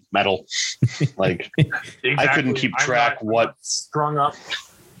kind? Metal. Like exactly. I couldn't keep track. I'm not strung up.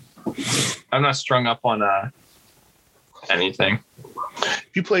 I'm not strung up on anything.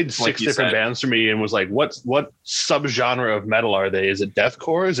 If you played 6 different bands for me and was like, what subgenre of metal are they? Is it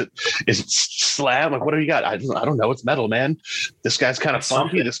deathcore? Is it slam? Like, what have you got? I don't know. It's metal, man. This guy's kind of funky.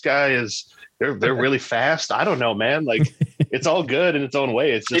 Something. This guy is. They're really fast. I don't know, man. Like, it's all good in its own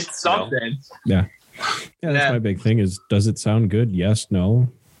way. It's just something. Yeah. Yeah, that's my big thing is, does it sound good? Yes, no.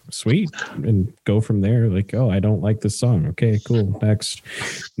 Sweet. And go from there. Like, oh, I don't like this song. Okay, cool.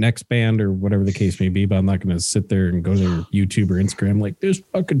 Next band or whatever the case may be, but I'm not going to sit there and go to YouTube or Instagram like, this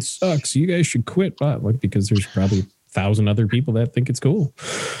fucking sucks. You guys should quit. But like, because there's probably 1,000 other people that think it's cool.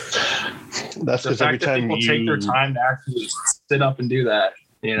 That's because every time people take their time to actually sit up and do that,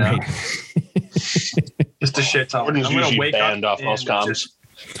 Right. Just a shit ton. I'm going to wake banned up off most comms.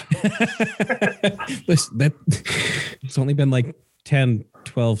 Listen, it's only been like 10,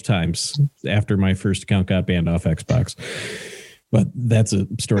 12 times after my first account got banned off Xbox. But that's a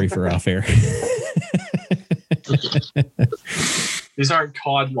story for off air. These aren't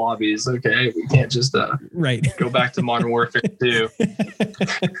COD lobbies, okay? We can't just go back to Modern Warfare 2.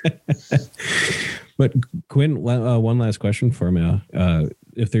 But Quinn, one last question for me.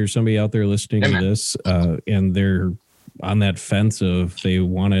 If there's somebody out there listening to this and they're on that fence of they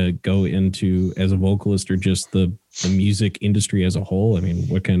want to go into as a vocalist or just the music industry as a whole, I mean,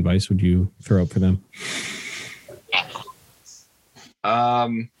 what kind of advice would you throw out for them?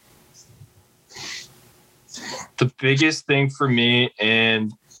 The biggest thing for me,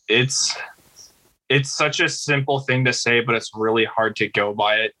 and it's such a simple thing to say, but it's really hard to go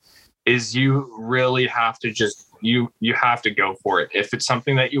by it, is you really have to just, you have to go for it. If it's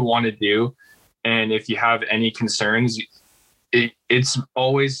something that you want to do, and if you have any concerns, it's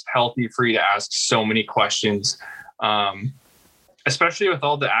always healthy for you to ask so many questions, especially with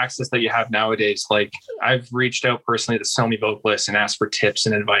all the access that you have nowadays. Like, I've reached out personally to so many vocalists and asked for tips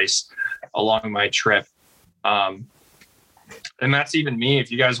and advice along my trip. And that's even me.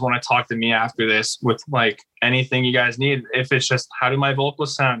 If you guys want to talk to me after this with like anything you guys need, if it's just, how do my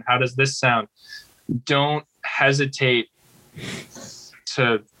vocals sound? How does this sound? Don't hesitate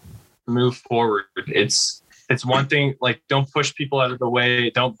to move forward. It's one thing, like, don't push people out of the way.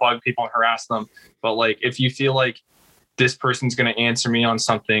 Don't bug people and harass them. But like, if you feel like this person's going to answer me on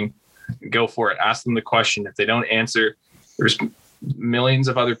something, go for it. Ask them the question. If they don't answer, there's millions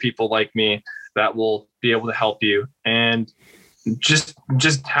of other people like me that will be able to help you. And just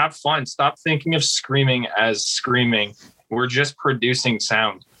have fun. Stop thinking of screaming as screaming. We're just producing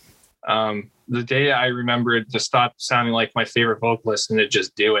sound. The day I remembered to stop sounding like my favorite vocalist and to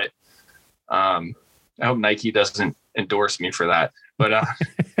just do it. I hope Nike doesn't endorse me for that, but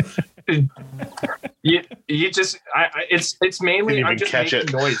you just, it's mainly, I'm just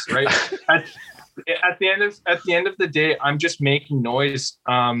making noise, right? At the end of the day, I'm just making noise.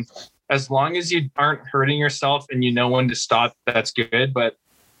 As long as you aren't hurting yourself and you know when to stop, that's good. But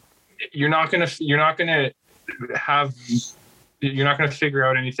you're not gonna figure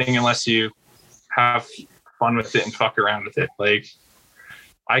out anything unless you have fun with it and fuck around with it. Like,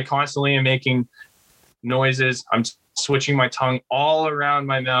 I constantly am making noises. I'm switching my tongue all around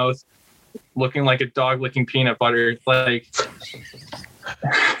my mouth, looking like a dog licking peanut butter. Like,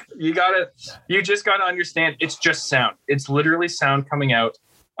 you just gotta understand, it's just sound. It's literally sound coming out.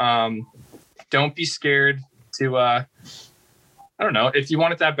 Don't be scared to, I don't know, if you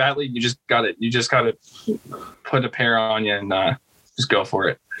want it that badly, you just gotta put a pair on you and, just go for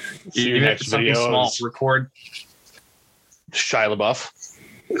it. Even if it's something small, record Shia LaBeouf.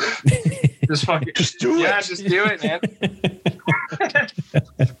 Just do it. Yeah, just do it, man.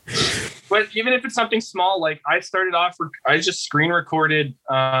 But even if it's something small, like I started off, I just screen recorded,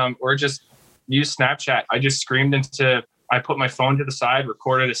 or just used Snapchat. I just I put my phone to the side,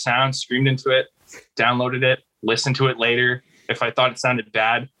 recorded a sound, screamed into it, downloaded it, listened to it later. If I thought it sounded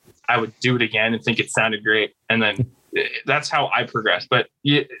bad, I would do it again and think it sounded great. And then that's how I progress. But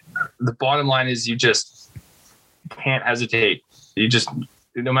the bottom line is, you just can't hesitate. You just,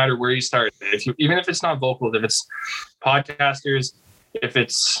 no matter where you start, even if it's not vocals, if it's podcasters, if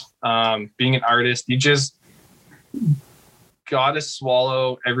it's being an artist, you just gotta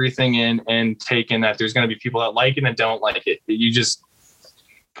swallow everything in and take in that there's going to be people that like it and don't like it. You just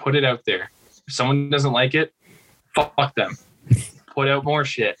put it out there. If someone doesn't like it, fuck them. Put out more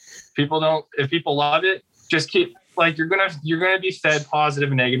shit. If people love it, just keep, like, you're gonna be fed positive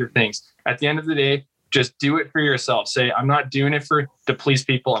and negative things. At the end of the day, just do it for yourself. Say, I'm not doing it to please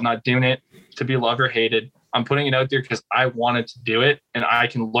people. I'm not doing it to be loved or hated. I'm putting it out there because I wanted to do it, and I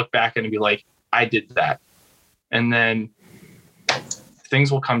can look back and be like, I did that. And then things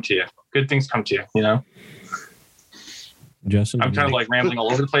will come to you. Good things come to you, you know? Justin, I'm kind of like rambling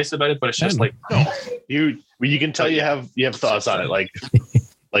all over the place about it, but it's just like, you can tell you have thoughts on it. Like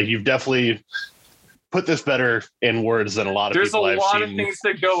you've definitely put this better in words than a lot of there's people I've seen. There's a lot of things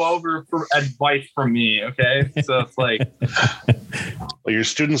to go over for advice from me. Okay. So it's like, well, your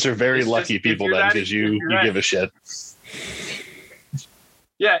students are very lucky people then, because you give a shit.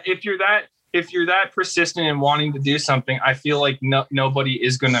 Yeah. If you're that persistent in wanting to do something, I feel like nobody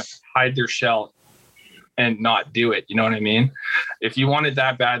is going to hide their shell and not do it. You know what I mean? If you want it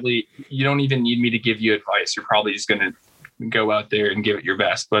that badly, you don't even need me to give you advice. You're probably just going to go out there and give it your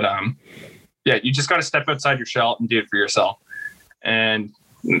best. But, yeah, you just got to step outside your shell and do it for yourself. And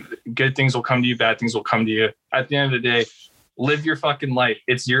good things will come to you. Bad things will come to you. At the end of the day, live your fucking life.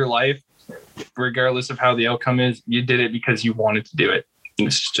 It's your life. Regardless of how the outcome is, you did it because you wanted to do it.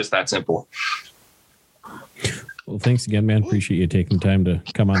 It's just that simple. Well, thanks again, man. Appreciate you taking time to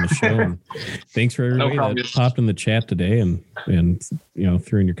come on the show. And thanks for everybody that popped in the chat today and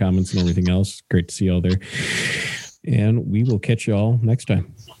threw in your comments and everything else. Great to see you all there. And we will catch you all next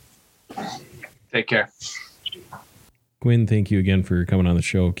time. Take care. Quinn, thank you again for coming on the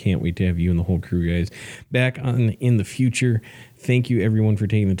show. Can't wait to have you and the whole crew, guys, back on in the future. Thank you, everyone, for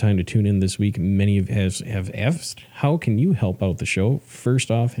taking the time to tune in this week. Many of you have asked, how can you help out the show?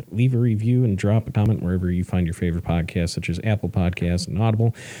 First off, leave a review and drop a comment wherever you find your favorite podcasts, such as Apple Podcasts and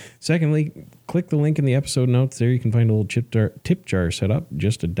Audible. Secondly, click the link in the episode notes. There you can find a little tip jar set up.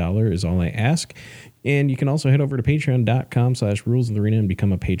 Just $1 is all I ask. And you can also head over to patreon.com/rulesofthearena and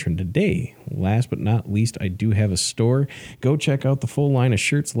become a patron today. Last but not least, I do have a store. Go check out the full line of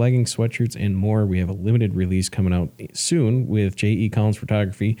shirts, leggings, sweatshirts, and more. We have a limited release coming out soon with J.E. Collins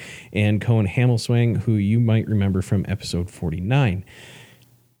Photography and Cohen Hamelswang, who you might remember from episode 49.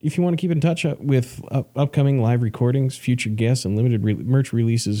 If you want to keep in touch with upcoming live recordings, future guests, and limited merch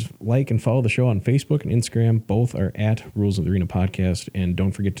releases, like and follow the show on Facebook and Instagram. Both are at Rules of the Arena Podcast. And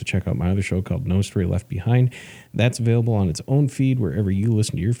don't forget to check out my other show called No Story Left Behind. That's available on its own feed wherever you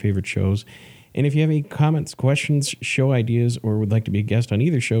listen to your favorite shows. And if you have any comments, questions, show ideas, or would like to be a guest on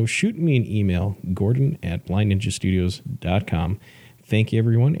either show, shoot me an email, gordon@blindninjastudios.com. Thank you,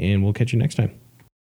 everyone, and we'll catch you next time.